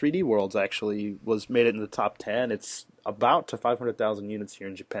 Super Mario 3D Worlds actually made it in the top 10. It's about to 500,000 units here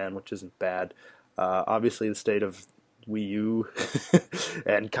in Japan, which isn't bad. Obviously, the state of Wii U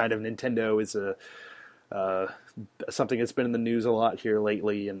and kind of Nintendo is something that's been in the news a lot here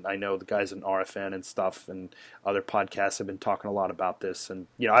lately, and I know the guys in RFN and stuff and other podcasts have been talking a lot about this, and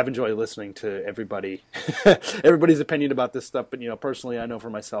I've enjoyed listening to everybody's opinion about this stuff, but personally I know for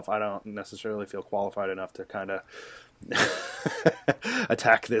myself I don't necessarily feel qualified enough to kind of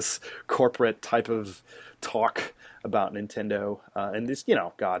attack this corporate type of talk about Nintendo, and this,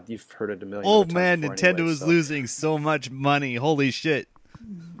 God, you've heard it a million Oh times man, before Nintendo anyway, is losing so much money. Holy shit.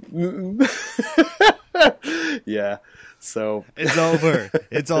 Yeah, so it's over.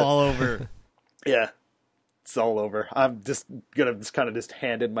 It's all over. Yeah, it's all over. I'm just gonna just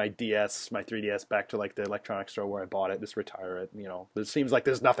handed my 3DS back to like the electronics store where I bought it, just retire it. It seems like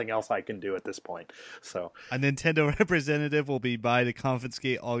there's nothing else I can do at this point. So a Nintendo representative will be by to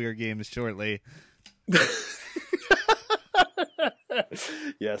confiscate all your games shortly.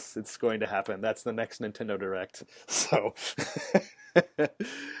 Yes, it's going to happen. That's the next Nintendo Direct. So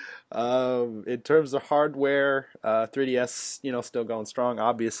in terms of hardware, 3DS, still going strong,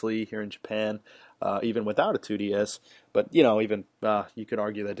 obviously, here in Japan, even without a 2DS. But, even you could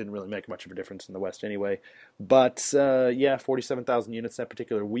argue that didn't really make much of a difference in the West anyway. But, 47,000 units that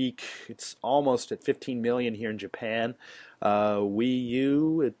particular week. It's almost at 15 million here in Japan. Wii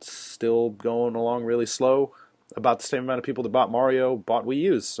U, it's still going along really slow. About the same amount of people that bought Mario bought Wii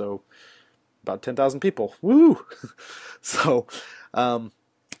U's, so about 10,000 people. Woo! So,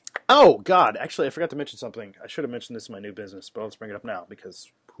 oh, God, actually, I forgot to mention something. I should have mentioned this in my new business, but let's bring it up now, because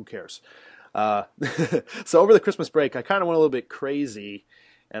who cares? So over the Christmas break, I kind of went a little bit crazy,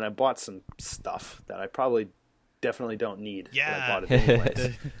 and I bought some stuff that I probably definitely don't need. Yeah. But I bought it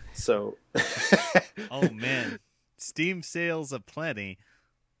anyways. So. Oh man, Steam sales aplenty.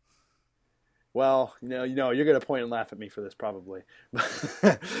 Well, you're going to point and laugh at me for this probably.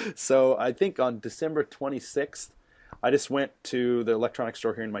 So I think on December 26th, I just went to the electronics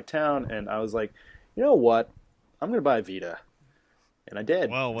store here in my town, and I was like, you know what? I'm going to buy a Vita. And I did.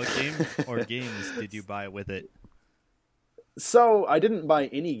 Well, what game or games did you buy with it? So I didn't buy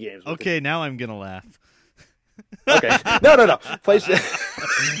any games with Okay, it. now I'm going to laugh. Okay. No. PlayStation.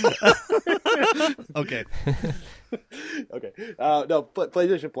 Okay. Okay. No, but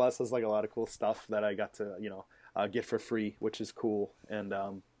PlayStation Plus has like a lot of cool stuff that I got to, get for free, which is cool. And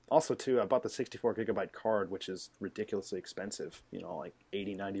also, too, I bought the 64 gigabyte card, which is ridiculously expensive, like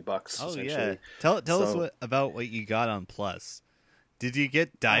 $80-$90. Oh, essentially. yeah. Tell us about what you got on Plus. Did you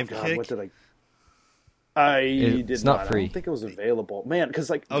get Dive Kick? What did I did It's not. not free. I don't think it was available. Man,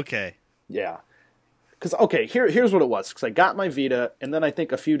 because Okay. Yeah. Because, here's what it was. Because I got my Vita, and then I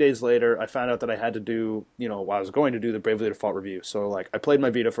think a few days later, I found out that I had to do, I was going to do the Bravely Default review. So, I played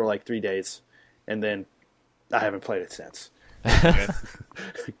my Vita for, 3 days, and then I haven't played it since. Okay.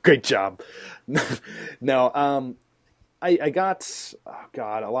 Great job. No, I got,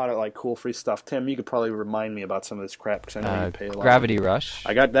 a lot of, cool free stuff. Tim, you could probably remind me about some of this crap, because I know you pay a lot. Gravity Rush.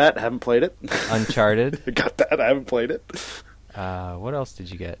 I got that. Haven't played it. Uncharted. I got that. I haven't played it. What else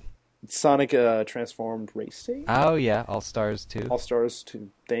did you get? Sonic Transformed Racing? Oh, yeah. All Stars 2. All Stars 2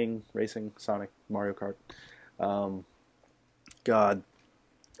 Thing, Racing, Sonic, Mario Kart.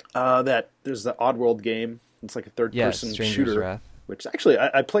 There's the Oddworld game. It's like a third-person Stranger's shooter. Wrath. Which, actually,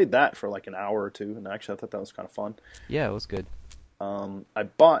 I played that for an hour or two, and actually I thought that was kind of fun. Yeah, it was good. I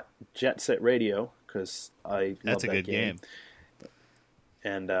bought Jet Set Radio, because I love That's a that good game.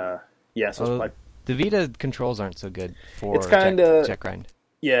 And, so the Vita controls aren't so good for It's kinda- check grind.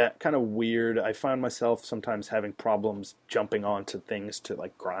 yeah, kind of weird. I find myself sometimes having problems jumping onto things to,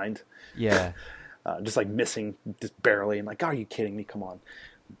 grind. Yeah. Just missing just barely, and are you kidding me? Come on.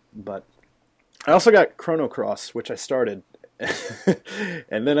 But I also got Chrono Cross, which I started,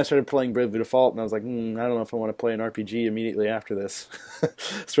 and then I started playing Bravely Default, and I was like, I don't know if I want to play an RPG immediately after this,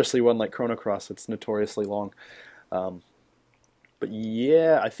 especially one like Chrono Cross. It's notoriously long. But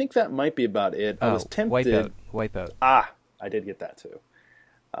yeah, I think that might be about it. I was tempted. Wipeout. I did get that too.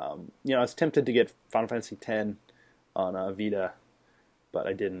 I was tempted to get Final Fantasy X on Vita, but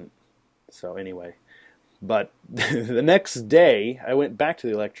I didn't. So anyway, but the next day I went back to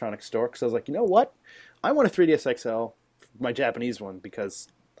the electronics store because I was like, you know what? I want a 3DS XL, my Japanese one, because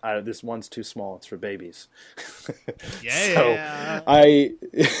this one's too small. It's for babies. Yeah. So I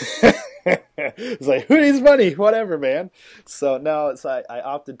was like, who needs money? Whatever, man. So now I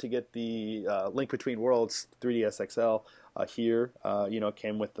opted to get the Link Between Worlds 3DS XL. Here, it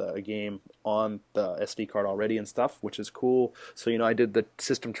came with a game on the SD card already and stuff, which is cool. So, I did the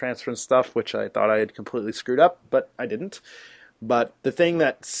system transfer and stuff, which I thought I had completely screwed up, but I didn't. But the thing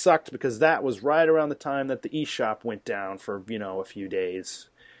that sucked, because that was right around the time that the eShop went down for, a few days,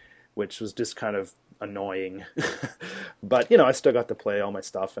 which was just kind of annoying. But, I still got to play all my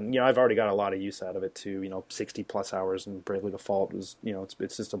stuff, and, I've already got a lot of use out of it too. 60 plus hours in Bravely Default was,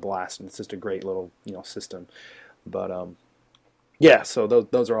 it's just a blast, and it's just a great little, system. But yeah, so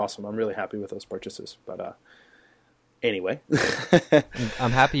those are awesome. I'm really happy with those purchases. But anyway,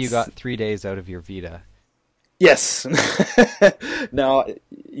 I'm happy you got 3 days out of your Vita. Yes. Now,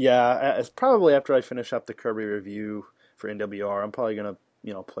 yeah, it's probably after I finish up the Kirby review for NWR, I'm probably gonna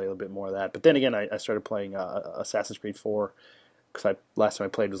play a little bit more of that. But then again, I started playing Assassin's Creed 4 because last time I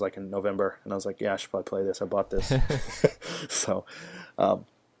played was in November, and I was like, yeah, I should probably play this. I bought this. So.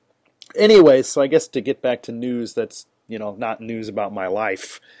 Anyway, so I guess to get back to news that's, not news about my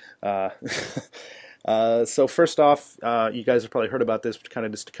life. So first off, you guys have probably heard about this,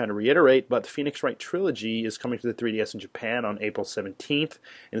 but just to reiterate, but the Phoenix Wright trilogy is coming to the 3DS in Japan on April 17th,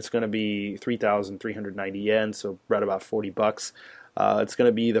 and it's going to be 3,390 yen, so right about $40. It's going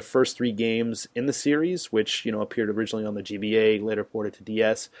to be the first 3 games in the series, which appeared originally on the GBA, later ported to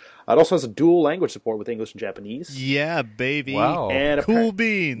DS. It also has a dual language support with English and Japanese. Yeah, baby. Wow. And Cool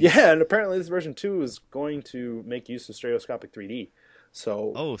beans. Yeah, and apparently this version 2 is going to make use of stereoscopic 3D.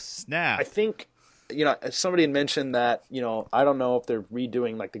 So Oh, snap. I think, somebody had mentioned that, I don't know if they're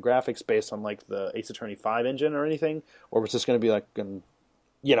redoing the graphics based on the Ace Attorney 5 engine or anything, or if it's just going to be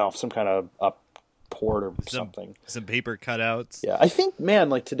some kind of port or something. Some paper cutouts. Yeah, I think, man,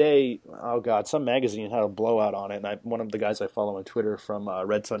 like today, oh god, some magazine had a blowout on it, and one of the guys I follow on Twitter from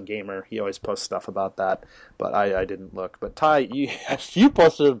Red Sun Gamer, he always posts stuff about that, but I didn't look. But Ty, you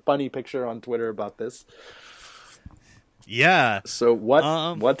posted a funny picture on Twitter about this. Yeah. So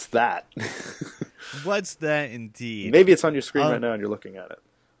what's that? What's that indeed? Maybe it's on your screen right now and you're looking at it.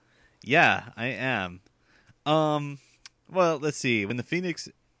 Yeah, I am. Well, let's see.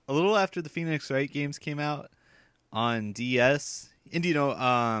 A little after the Phoenix Wright games came out on DS, and they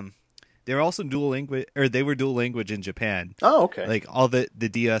were also dual language, or they were dual language in Japan. Oh, okay. Like all the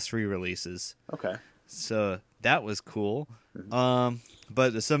DS re-releases. Okay. So that was cool.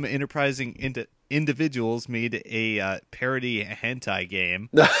 But some enterprising individuals made a parody hentai game.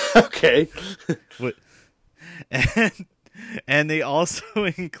 Okay. And they also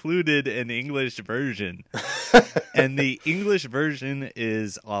included an English version. And the English version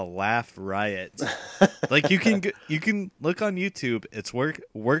is a laugh riot. Like you can look on YouTube. It's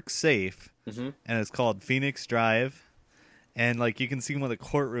work safe, and it's called Phoenix Drive. And like you can see one of the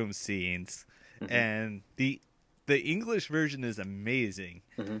courtroom scenes, and the English version is amazing,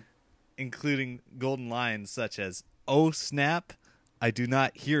 including golden lines such as "Oh snap, I do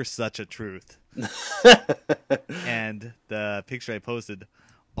not hear such a truth." And the picture I posted,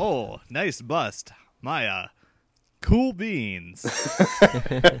 "Oh, nice bust, Maya. Cool beans."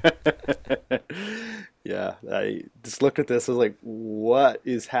 Yeah, I just looked at this. I was like, "What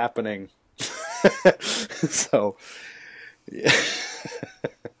is happening?" So, yeah.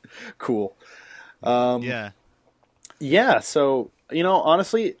 Cool. Yeah. Yeah. So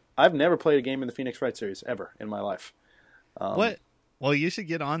honestly, I've never played a game in the Phoenix Wright series ever in my life. What? Well, you should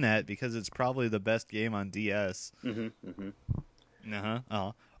get on that because it's probably the best game on DS.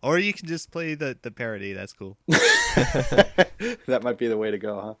 Or you can just play the parody. That's cool. That might be the way to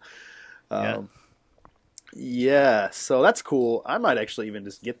go, huh? Yeah. So that's cool. I might actually even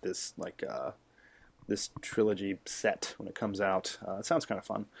just get this this trilogy set when it comes out. It sounds kind of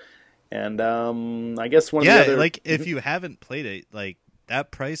fun. And I guess one of the other... like if you haven't played it, like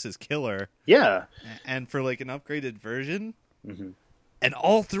that price is killer. Yeah. And for like an upgraded version. And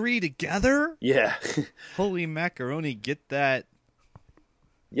all three together? Yeah. Holy macaroni, get that.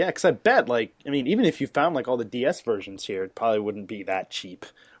 Yeah, because I bet, even if you found, all the DS versions here, it probably wouldn't be that cheap,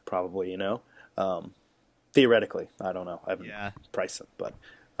 probably, Theoretically. I don't know. I haven't priced them, but...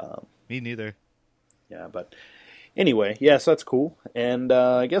 Me neither. Yeah, but... Anyway, yeah, so that's cool. And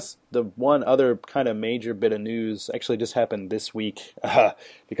I guess the one other kind of major bit of news actually just happened this week.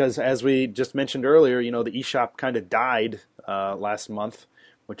 Because as we just mentioned earlier, the eShop kind of died last month,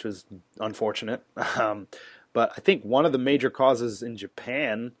 which was unfortunate. But I think one of the major causes in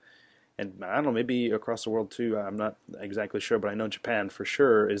Japan, and I don't know, maybe across the world too, I'm not exactly sure, but I know Japan for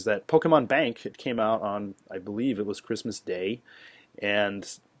sure, is that Pokemon Bank, it came out on, I believe it was Christmas Day, and...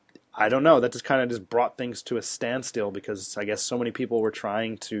 I don't know, that just kind of just brought things to a standstill because I guess so many people were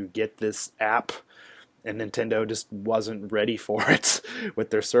trying to get this app and Nintendo just wasn't ready for it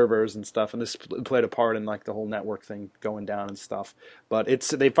with their servers and stuff, and this played a part in the whole network thing going down and stuff. But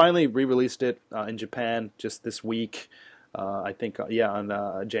they finally re-released it in Japan just this week, I think,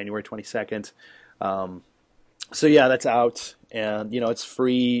 on January 22nd. So yeah, that's out, and it's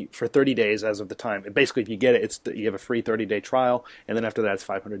free for 30 days as of the time. Basically, if you get it, you have a free 30-day trial, and then after that, it's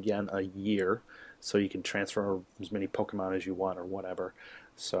 500 yen a year, so you can transfer as many Pokemon as you want or whatever.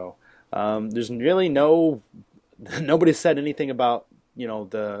 So there's really nobody said anything about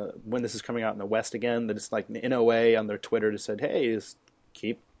when this is coming out in the West again. That it's NOA on their Twitter just said, hey, just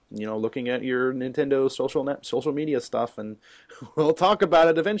keep looking at your Nintendo social media stuff, and we'll talk about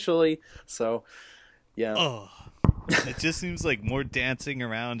it eventually. So. Yeah. Oh, it just seems like more dancing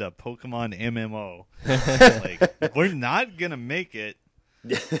around a Pokemon MMO. We're not going to make it,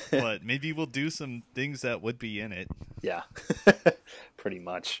 but maybe we'll do some things that would be in it. Yeah, pretty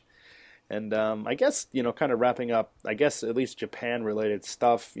much. And I guess, kind of wrapping up, I guess at least Japan-related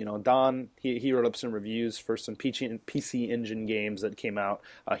stuff, Don, he wrote up some reviews for some PC Engine games that came out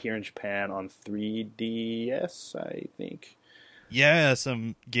here in Japan on 3DS, I think. Yeah,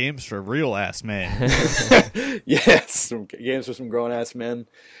 some games for real-ass men. Yes, some games for some grown-ass men.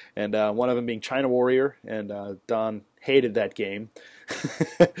 And one of them being China Warrior, and Don hated that game.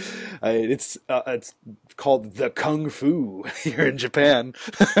 It's called The Kung Fu here in Japan.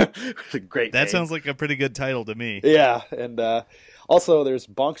 It's a great name. That sounds like a pretty good title to me. Yeah, and also there's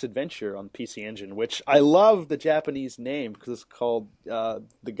Bonk's Adventure on PC Engine, which I love the Japanese name because it's called, the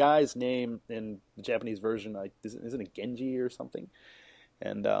guy's name in the Japanese version, isn't it Genji or something?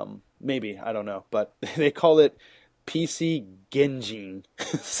 And maybe, I don't know, but they call it PC Genjin.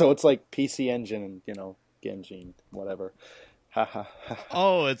 So it's like PC Engine and, Genjin, whatever. Ha ha ha.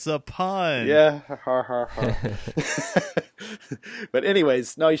 Oh, it's a pun. Yeah, ha ha ha. But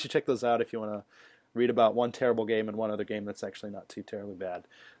anyways, no, you should check those out if you want to read about one terrible game and one other game that's actually not too terribly bad.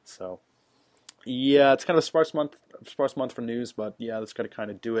 So, yeah, it's kind of a sparse month for news, but yeah, that's going to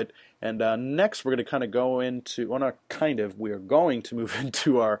kind of do it. And next, we're going to kind of go into, well, not kind of, we are going to move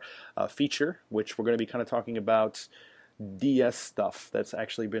into our feature, which we're going to be kind of talking about DS stuff that's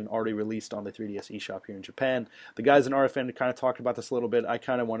actually been already released on the 3DS eShop here in Japan. The guys in RFN kind of talked about this a little bit. I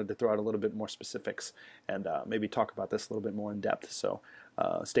kind of wanted to throw out a little bit more specifics and maybe talk about this a little bit more in depth. So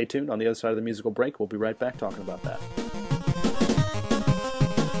stay tuned. On the other side of the musical break, we'll be right back talking about that.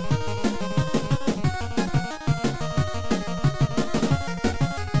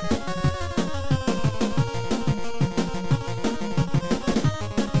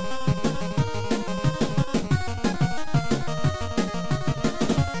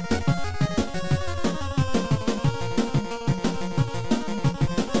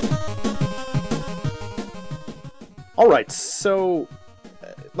 All right, so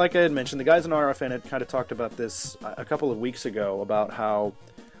like I had mentioned, the guys in RFN had kind of talked about this a couple of weeks ago about how,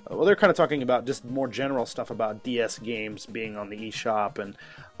 well, they're kind of talking about just more general stuff about DS games being on the eShop and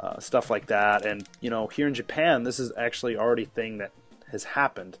stuff like that. And, here in Japan, this is actually already a thing that has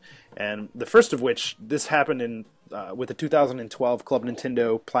happened. And the first of which, this happened in with the 2012 Club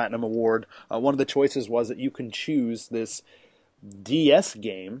Nintendo Platinum Award. One of the choices was that you can choose this DS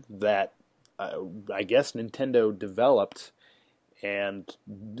game that I guess Nintendo developed and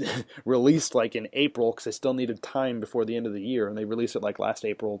released like in April because they still needed time before the end of the year, and they released it like last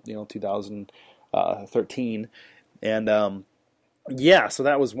April, 2013, and yeah, so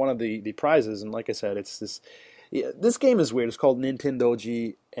that was one of the prizes, and like I said, it's this game is weird. It's called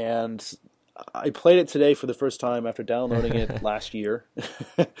Nintendoji, and I played it today for the first time after downloading it last year,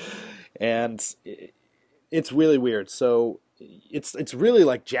 and it's really weird. So it's really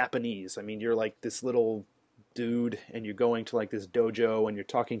like Japanese. I mean, you're like this little dude and you're going to like this dojo and you're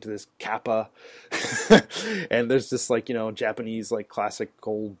talking to this kappa and there's this like, Japanese like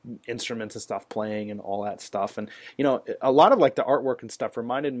classical instruments and stuff playing and all that stuff. And, a lot of like the artwork and stuff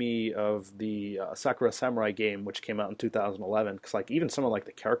reminded me of the Sakura Samurai game, which came out in 2011. Cause like even some of like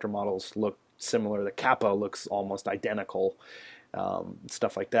the character models look similar. The kappa looks almost identical,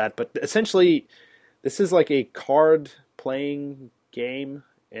 stuff like that. But essentially this is like a card playing game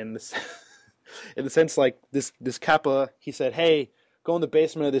in the sense like this kappa, he said, hey, go in the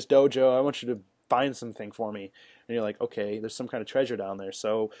basement of this dojo, I want you to find something for me. And you're like, okay, there's some kind of treasure down there.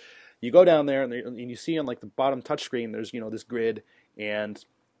 So you go down there and you see on like the bottom touchscreen there's this grid, and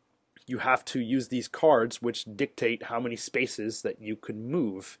you have to use these cards which dictate how many spaces that you can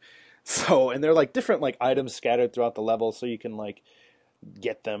move. So, and they're like different like items scattered throughout the level, so you can like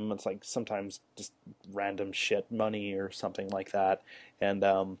get them. It's like sometimes just random shit, money or something like that. And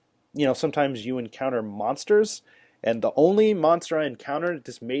sometimes you encounter monsters, and the only monster I encountered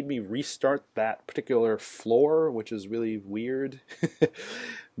just made me restart that particular floor, which is really weird.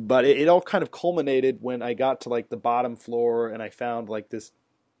 But it all kind of culminated when I got to like the bottom floor and I found like this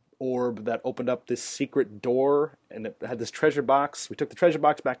orb that opened up this secret door, and it had this treasure box. We took the treasure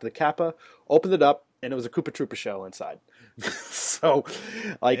box back to the kappa, opened it up, and it was a Koopa Troopa shell inside. So,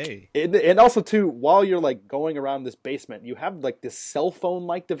 like, Hey. and also too, while you're like going around this basement, you have like this cell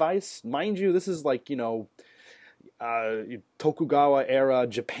phone-like device. Mind you, this is like Tokugawa era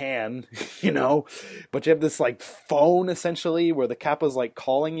Japan, but you have this like phone essentially where the kappa's like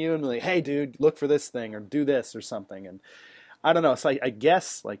calling you and like, hey dude, look for this thing or do this or something. And I don't know. So I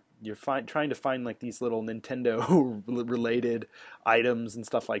guess like you're trying to find like these little Nintendo related items and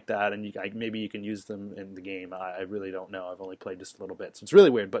stuff like that, and maybe you can use them in the game. I really don't know. I've only played just a little bit, so it's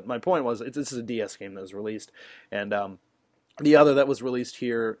really weird. But my point was, this is a DS game that was released, and the other that was released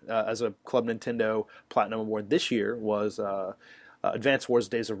here as a Club Nintendo Platinum Award this year was Advance Wars: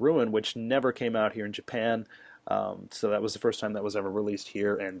 Days of Ruin, which never came out here in Japan. So that was the first time that was ever released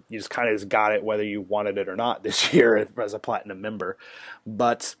here, and you just kind of got it whether you wanted it or not this year as a Platinum member.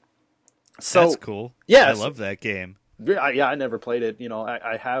 But so that's cool. Yeah, I love that game. Yeah, I never played it.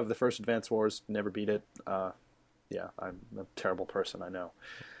 I have the first Advance Wars, never beat it. Yeah, I'm a terrible person, I know.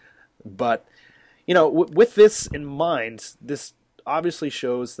 But with this in mind, this obviously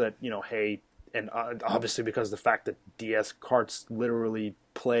shows that hey, and obviously because the fact that DS carts literally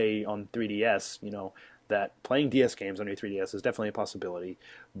play on 3DS, that playing DS games on your 3DS is definitely a possibility,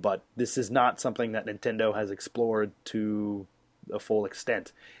 but this is not something that Nintendo has explored to a full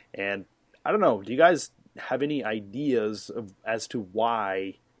extent. And I don't know, do you guys have any ideas as to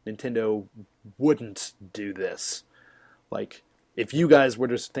why Nintendo wouldn't do this? Like, if you guys were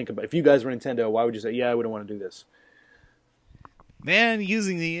just think about, if you guys were Nintendo, why would you say, yeah, we don't want to do this? Man,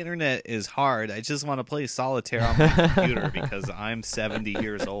 using the internet is hard. I just want to play solitaire on my computer because I'm 70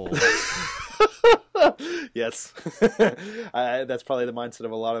 years old. Yes. That's probably the mindset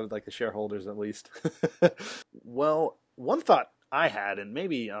of a lot of like the shareholders, at least. Well, one thought I had, and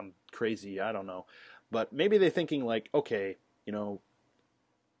maybe I'm crazy, I don't know, but maybe they're thinking like, okay, you know,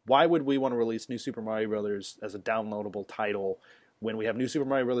 why would we want to release New Super Mario Brothers as a downloadable title when we have New Super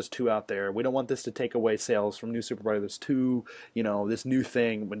Mario Brothers 2 out there? We don't want this to take away sales from New Super Mario Brothers 2, you know, this new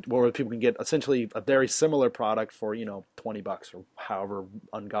thing where people can get essentially a very similar product for, you know, $20 or however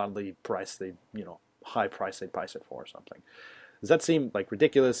ungodly price they, you know, high price they'd price it for or something. Does that seem like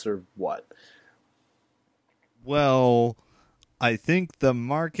ridiculous or what? Well, I think the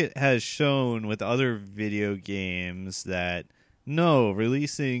market has shown with other video games that no,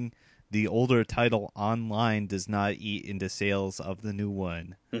 releasing the older title online does not eat into sales of the new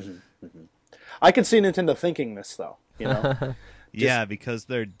one. Mm-hmm, mm-hmm. I can see Nintendo thinking this, though. You know, yeah, because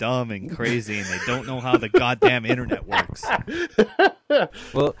they're dumb and crazy and they don't know how the goddamn internet works.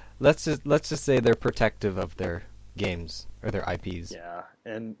 Well, let's just say they're protective of their games or their IPs. Yeah,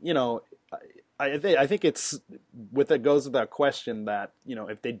 and you know, I think it's it goes without question that, you know,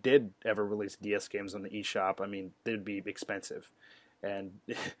 if they did ever release DS games on the eShop, I mean, they'd be expensive, and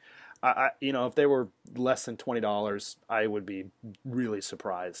you know, if they were less than $20, I would be really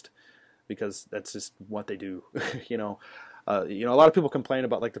surprised, because that's just what they do. You know, a lot of people complain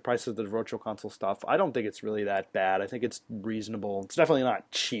about like the price of the virtual console stuff. I don't think it's really that bad. I think it's reasonable. It's definitely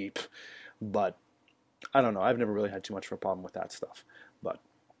not cheap, but I don't know. I've never really had too much of a problem with that stuff, but.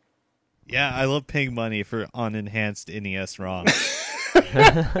 Yeah, I love paying money for unenhanced NES ROM.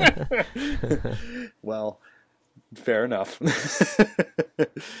 Well, fair enough.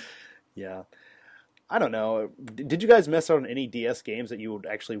 Yeah. I don't know. Did you guys miss out on any DS games that you would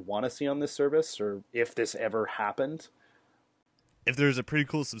actually want to see on this service, or if this ever happened? If there's a pretty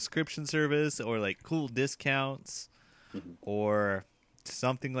cool subscription service or like cool discounts or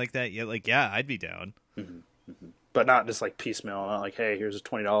something like that, yeah, I'd be down. Mm-hmm. Mm-hmm. But not just like piecemeal, not like, hey, here's a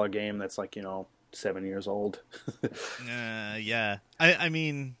 $20 game that's like, you know, 7 years old. Yeah. I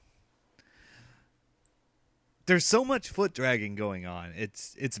mean, there's so much foot dragging going on.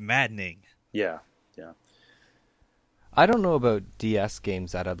 It's maddening. Yeah. I don't know about DS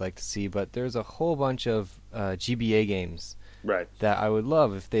games that I'd like to see, but there's a whole bunch of GBA games Right. that I would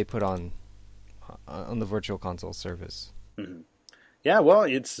love if they put on the Virtual Console service. Mm-hmm. Yeah, well,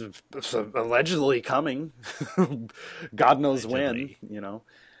 it's allegedly coming. God knows when, you know,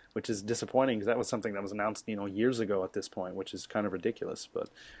 which is disappointing, because that was something that was announced, you know, years ago at this point, which is kind of ridiculous. But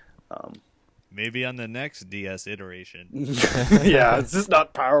maybe on the next DS iteration. Yeah, it's just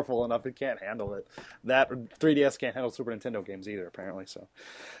not powerful enough. It can't handle it. That 3DS can't handle Super Nintendo games either, apparently. So,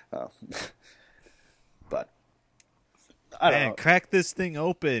 but. I don't know. Crack this thing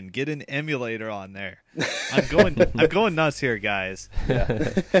open. Get an emulator on there. I'm going nuts here, guys.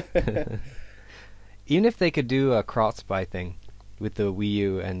 Yeah. Even if they could do a cross-buy thing with the Wii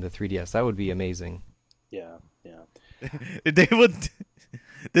U and the 3DS, that would be amazing. Yeah. They would.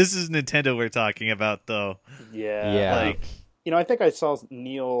 This is Nintendo we're talking about, though. Yeah. Like, you know, I think I saw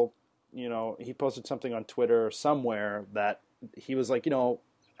Neil. You know, he posted something on Twitter somewhere that he was like, you know,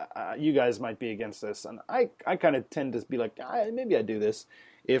 you guys might be against this, and I kind of tend to be like, maybe I do this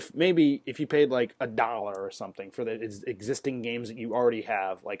if you paid like $1 or something for the existing games that you already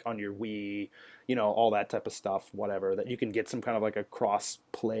have, like on your Wii, you know, all that type of stuff, whatever, that you can get some kind of like a cross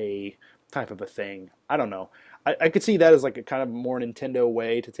play type of a thing. I don't know. I could see that as like a kind of more Nintendo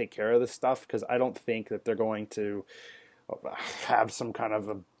way to take care of this stuff, because I don't think that they're going to have some kind of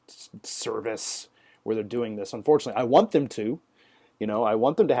a service where they're doing this. Unfortunately, I want them to. You know, I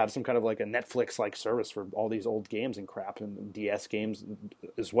want them to have some kind of like a Netflix-like service for all these old games and crap, and DS games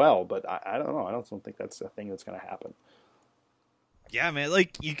as well. But I don't know. I don't think that's a thing that's going to happen. Yeah, man.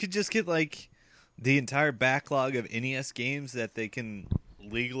 Like, you could just get like the entire backlog of NES games that they can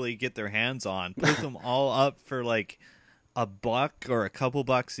legally get their hands on. Put them all up for like $1 or a couple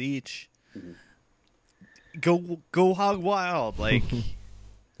bucks each. Mm-hmm. Go hog wild, like.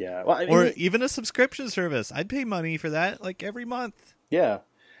 Yeah, well, I mean, or even a subscription service. I'd pay money for that, like every month. Yeah,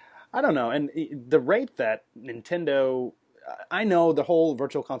 I don't know. And the rate that Nintendo, I know the whole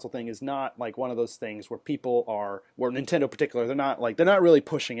Virtual Console thing is not like one of those things where where Nintendo in particular, they're not really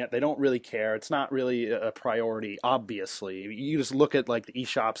pushing it. They don't really care. It's not really a priority, obviously. You just look at like the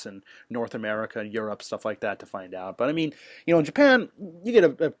eShops in North America and Europe, stuff like that, to find out. But I mean, you know, in Japan, you get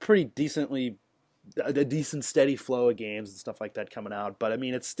a pretty decent steady flow of games and stuff like that coming out. But I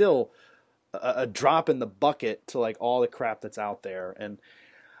mean, it's still a drop in the bucket to like all the crap that's out there. And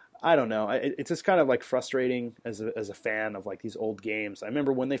I don't know. It's just kind of like frustrating as a fan of like these old games. I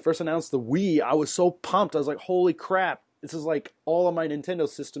remember when they first announced the Wii, I was so pumped. I was like, holy crap. This is like all of my Nintendo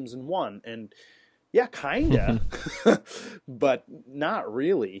systems in one. And yeah, kinda, but not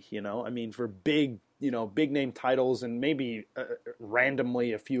really, you know. I mean, for big name titles and maybe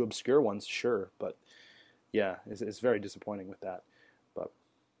randomly a few obscure ones, sure. But yeah, it's very disappointing with that. But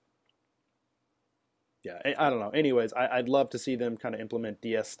yeah, I don't know. Anyways, I'd love to see them kind of implement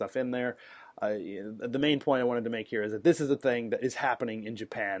DS stuff in there. The main point I wanted to make here is that this is a thing that is happening in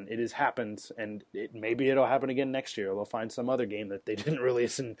Japan. It has happened, and maybe it'll happen again next year. They'll find some other game that they didn't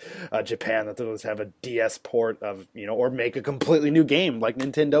release in Japan that they'll just have a DS port of, or make a completely new game like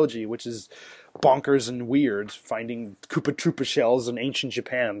Nintendoji, which is bonkers and weird, finding Koopa Troopa shells in ancient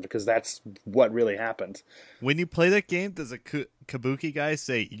Japan, because that's what really happened. When you play that game, does a Kabuki guy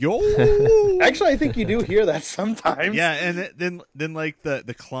say "yo"? Actually, I think you do hear that sometimes. Yeah, and then like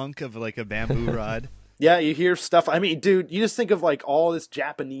the clunk of like a bamboo rod. Yeah, you hear stuff. I mean, dude, you just think of like all this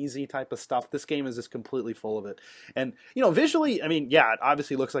Japanesey type of stuff. This game is just completely full of it. And visually, I mean, yeah, it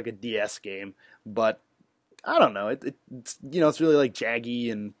obviously looks like a DS game, but I don't know. It's it's really like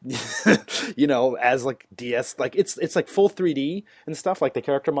jaggy and as like DS, like it's like full 3D and stuff, like the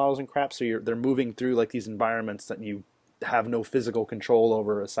character models and crap. So they're moving through like these environments that you have no physical control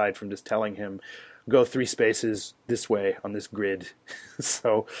over aside from just telling him go 3 spaces this way on this grid.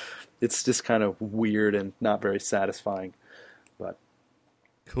 So it's just kind of weird and not very satisfying. But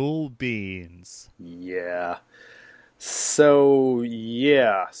cool beans. Yeah. So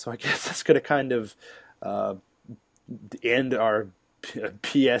I guess that's going to kind of end our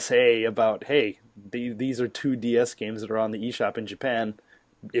PSA about, hey, these are 2 DS games that are on the eShop in Japan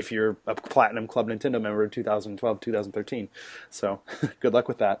if you're a Platinum Club Nintendo member in 2012, 2013. So good luck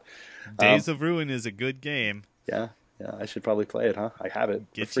with that. Days of Ruin is a good game. Yeah, I should probably play it, huh? I have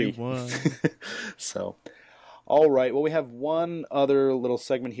it. Get for free. you one. So, all right. Well, we have one other little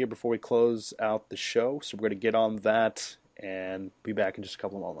segment here before we close out the show. So we're going to get on that and be back in just a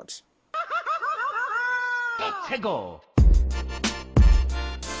couple of moments. Let's go.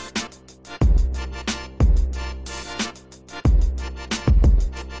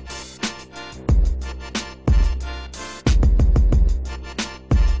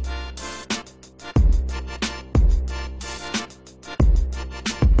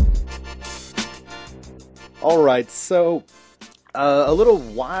 All right, so a little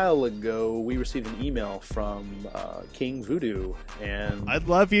while ago, we received an email from King Voodoo, and I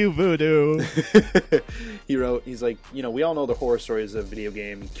love you, Voodoo. he's like, we all know the horror stories of video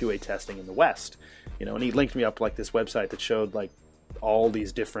game QA testing in the West, and he linked me up like this website that showed like all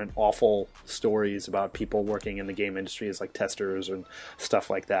these different awful stories about people working in the game industry as like testers and stuff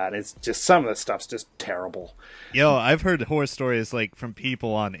like that. It's just, some of the stuff's just terrible. Yo, I've heard horror stories like from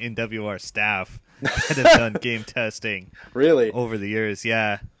people on NWR staff that have done game testing. Really? Over the years,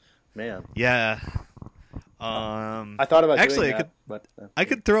 yeah. Man. Yeah. I thought about actually, doing that, I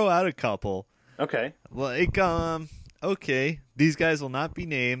could throw out a couple. Okay. Like, okay, these guys will not be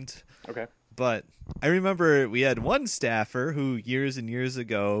named. Okay. But I remember we had one staffer who years and years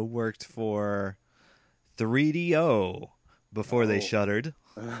ago worked for 3DO before they shuttered.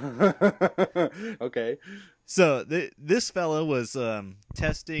 Okay. So this fellow was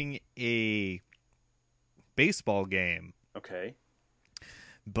testing a baseball game. Okay.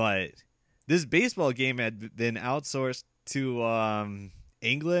 But this baseball game had been outsourced to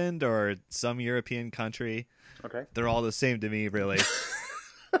England or some European country. Okay. They're all the same to me, really.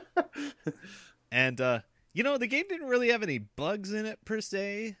 And, the game didn't really have any bugs in it per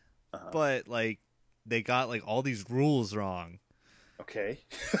se, but, like, they got, like, all these rules wrong. Okay.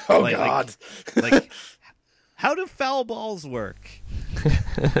 Oh, God. Like, how do foul balls work?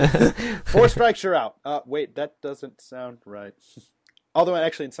 4 strikes, you're out. Wait, that doesn't sound right. Although,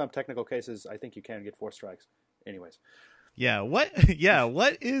 actually, in some technical cases, I think you can get 4 strikes. Anyways. Yeah, what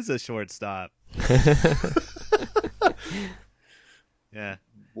is a shortstop? Yeah.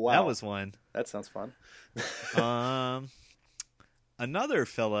 Wow. That was one. That sounds fun. Another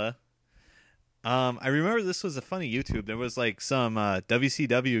fella, I remember this was a funny YouTube. There was like some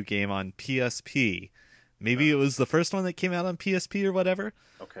WCW game on PSP. Maybe it was the first one that came out on PSP or whatever.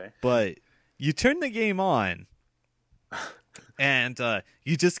 Okay. But you turn the game on, and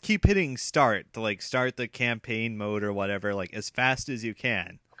you just keep hitting start to like start the campaign mode or whatever, like as fast as you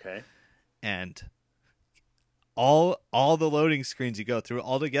can. Okay. And all the loading screens you go through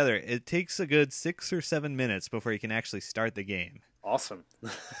all together, it takes a good 6 or 7 minutes before you can actually start the game. Awesome.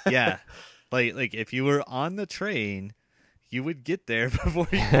 Yeah. Like if you were on the train, you would get there before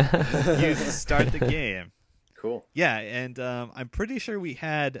you start the game. Cool. Yeah, and I'm pretty sure we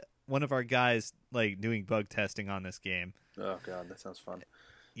had one of our guys like doing bug testing on this game. Oh god, that sounds fun.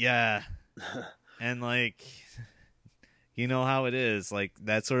 Yeah, and like, you know how it is. Like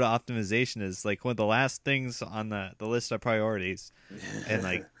that sort of optimization is like one of the last things on the list of priorities, and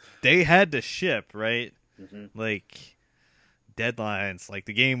like they had to ship, right? Mm-hmm. Like deadlines. Like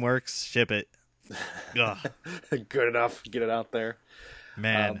the game works, ship it. Ugh. Good enough. Get it out there.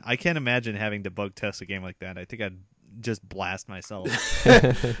 Man, I can't imagine having to bug test a game like that. I think I'd just blast myself.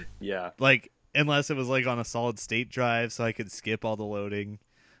 Yeah. Like, unless it was like on a solid state drive so I could skip all the loading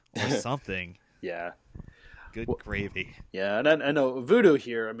or something. Yeah. Good gravy. Yeah, and I know Voodoo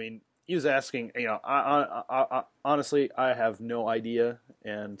here, I mean, he was asking, I honestly, I have no idea.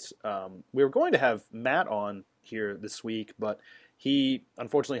 And we were going to have Matt on here this week, but he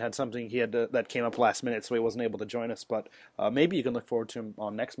unfortunately had something that came up last minute, so he wasn't able to join us. But maybe you can look forward to him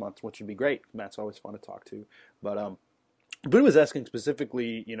on next month, which would be great. Matt's always fun to talk to. But Boo was asking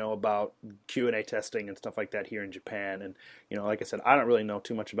specifically, about Q&A testing and stuff like that here in Japan. And, like I said, I don't really know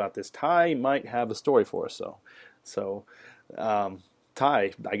too much about this. Ty might have a story for us, So,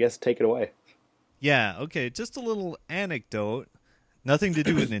 Ty, I guess take it away. Yeah, okay, just a little anecdote. Nothing to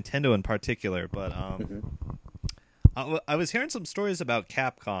do with Nintendo in particular, but I was hearing some stories about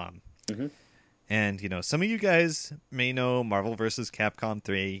Capcom. Mm-hmm. And, some of you guys may know Marvel vs. Capcom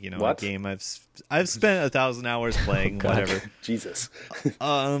 3, What? a game I've spent 1,000 hours playing, whatever. Jesus.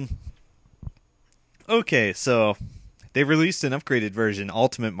 Okay, so they released an upgraded version,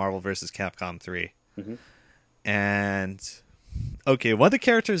 Ultimate Marvel vs. Capcom 3. Mm-hmm. And, okay, one of the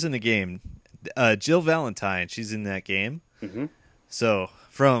characters in the game, Jill Valentine, she's in that game. Mm-hmm. So,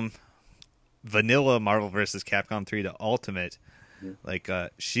 from vanilla Marvel vs. Capcom 3 to Ultimate, like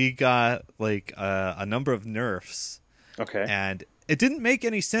she got like a number of nerfs. Okay. And it didn't make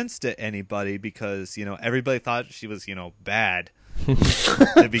any sense to anybody because, everybody thought she was, bad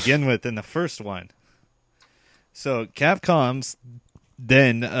to begin with in the first one. So Capcom's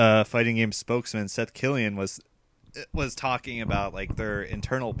then fighting game spokesman Seth Killian was talking about like their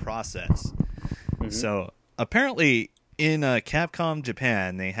internal process. Mm-hmm. So apparently in Capcom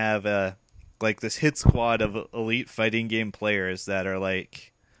Japan, they have like this hit squad of elite fighting game players that are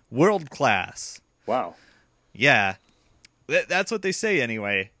like world class. Wow. Yeah. That's what they say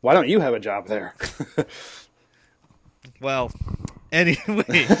anyway. Why don't you have a job there? Well,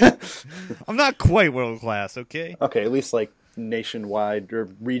 anyway, I'm not quite world class, okay? Okay, at least like nationwide or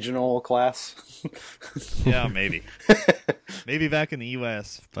regional class. Yeah, maybe. Maybe back in the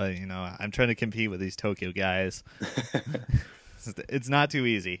US, but I'm trying to compete with these Tokyo guys. It's not too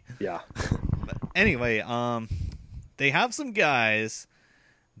easy. Yeah. But anyway, they have some guys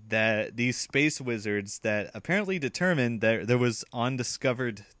these space wizards that apparently determined that there was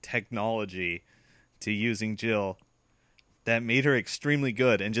undiscovered technology to using Jill that made her extremely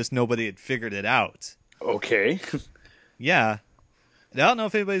good and just nobody had figured it out. Okay. Yeah. I don't know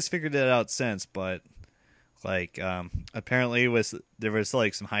if anybody's figured it out since, but like apparently there was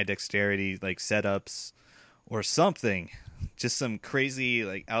like some high dexterity like setups or something. Just some crazy,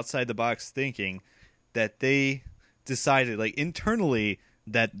 like, outside-the-box thinking that they decided, like, internally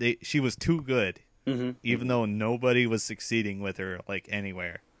that she was too good, even though nobody was succeeding with her, like,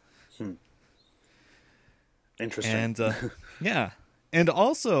 anywhere. Interesting. And, yeah. And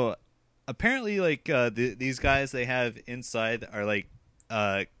also, apparently, like, these guys they have inside are, like,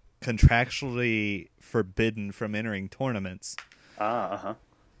 contractually forbidden from entering tournaments. Uh-huh.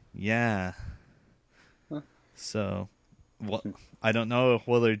 Yeah. Huh. So... Well, I don't know.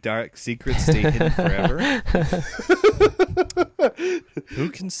 Will their dark secrets stay hidden forever?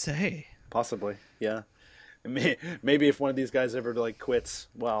 Who can say? Possibly, yeah. Maybe if one of these guys ever like quits,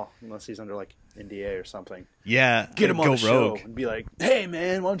 well, unless he's under like NDA or something. Yeah, get him on the rogue. show and be like, "Hey,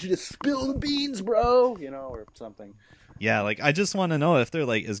 man, why don't you just spill the beans, bro?" Or something. Yeah, like I just want to know if they're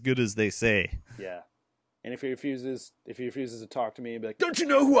like as good as they say. Yeah. And if he refuses to talk to me and be like, "Don't you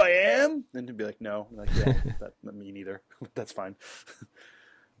know who I am?" Then he'd be like, "No." I'm like, yeah, that me neither. That's fine.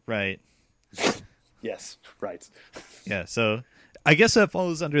 Right. Yes. Right. Yeah. So I guess that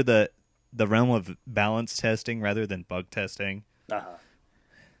falls under the realm of balance testing rather than bug testing. Uh-huh.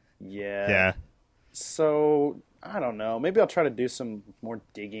 Yeah. Yeah. So I don't know. Maybe I'll try to do some more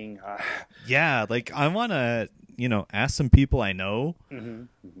digging. Yeah. Like I want to, ask some people I know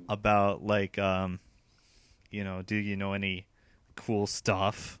about like, do you know any cool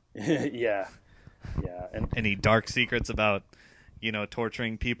stuff? Yeah. Yeah. And any dark secrets about,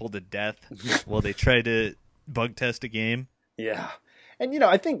 torturing people to death while they try to bug test a game? Yeah. And,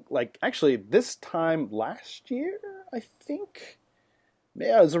 I think, like, actually, this time last year, I think,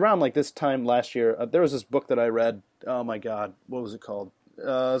 yeah, it was around, like, this time last year, there was this book that I read, oh my god, what was it called? It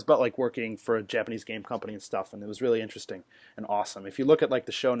was about, like, working for a Japanese game company and stuff, and it was really interesting and awesome. If you look at, like,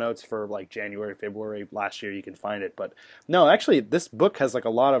 the show notes for, like, January, February last year, you can find it. But, no, actually, this book has, like,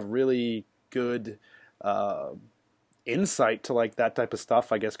 a lot of really good insight to, like, that type of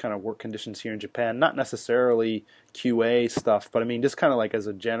stuff, I guess, kind of work conditions here in Japan. Not necessarily QA stuff, but I mean, just kind of like as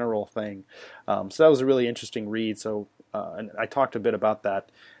a general thing. So that was a really interesting read. So, and I talked a bit about that.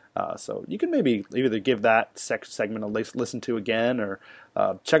 So you can maybe either give that segment a listen to again, or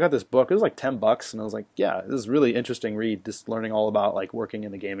check out this book. It was like $10, and I was like, yeah, this is a really interesting read, just learning all about, like, working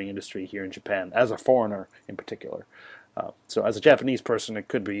in the gaming industry here in Japan, as a foreigner in particular. So as a Japanese person, it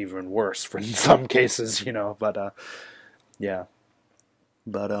could be even worse for in some cases, but yeah.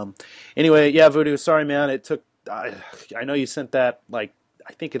 But anyway, yeah, Voodoo, sorry, man. It took, I know you sent that, like,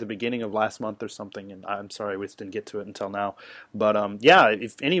 I think at the beginning of last month or something, and I'm sorry we just didn't get to it until now. But yeah,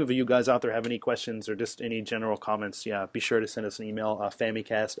 if any of you guys out there have any questions or just any general comments, yeah, be sure to send us an email,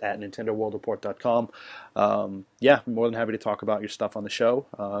 famicast@nintendoworldreport.com. Yeah, more than happy to talk about your stuff on the show.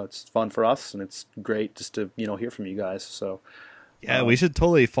 It's fun for us, and it's great just to hear from you guys. So yeah, we should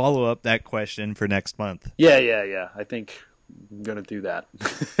totally follow up that question for next month. Yeah. I think I'm gonna do that.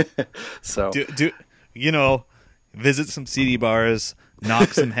 So do visit some CD bars, knock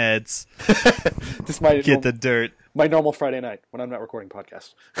some heads, just get the dirt. My normal Friday night when I'm not recording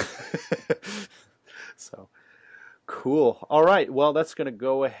podcasts. So cool. All right. Well, that's going to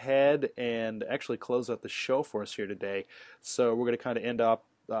go ahead and actually close out the show for us here today. So we're going to kind of end up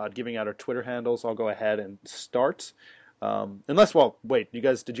giving out our Twitter handles. I'll go ahead and start. Wait, did you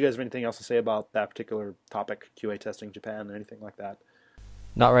guys have anything else to say about that particular topic, QA testing Japan, or anything like that?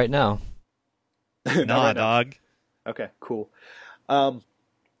 Not right now. Nah, dog. Okay, cool.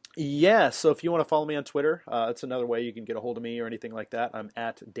 Yeah, so if you want to follow me on Twitter, it's another way you can get a hold of me or anything like that. I'm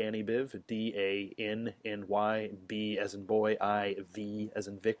at DannyBiv, DANNY, B as in boy, IV as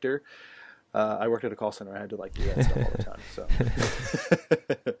in Victor. I worked at a call center. I had to, like, do that stuff all the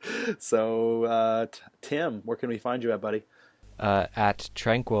time. So, Tim, where can we find you at, buddy? At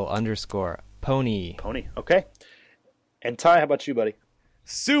tranquil_pony. Pony, okay. And Ty, how about you, buddy?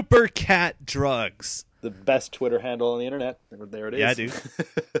 Super Cat Drugs. The best Twitter handle on the internet. There it is. Yeah, I do.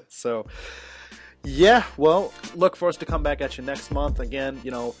 So, yeah, well, look for us to come back at you next month. Again, if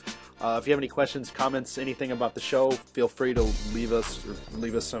you have any questions, comments, anything about the show, feel free to leave us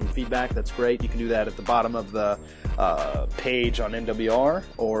some feedback. That's great. You can do that at the bottom of the page on NWR,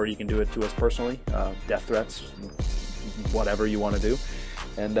 or you can do it to us personally, death threats, whatever you want to do.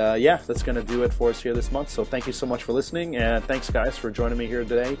 And yeah, that's going to do it for us here this month. So thank you so much for listening, and thanks, guys, for joining me here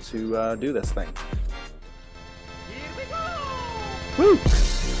today to do this thing. Here we go! Woo!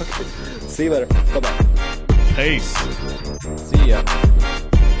 Okay. See you later. Bye-bye. Peace. See ya.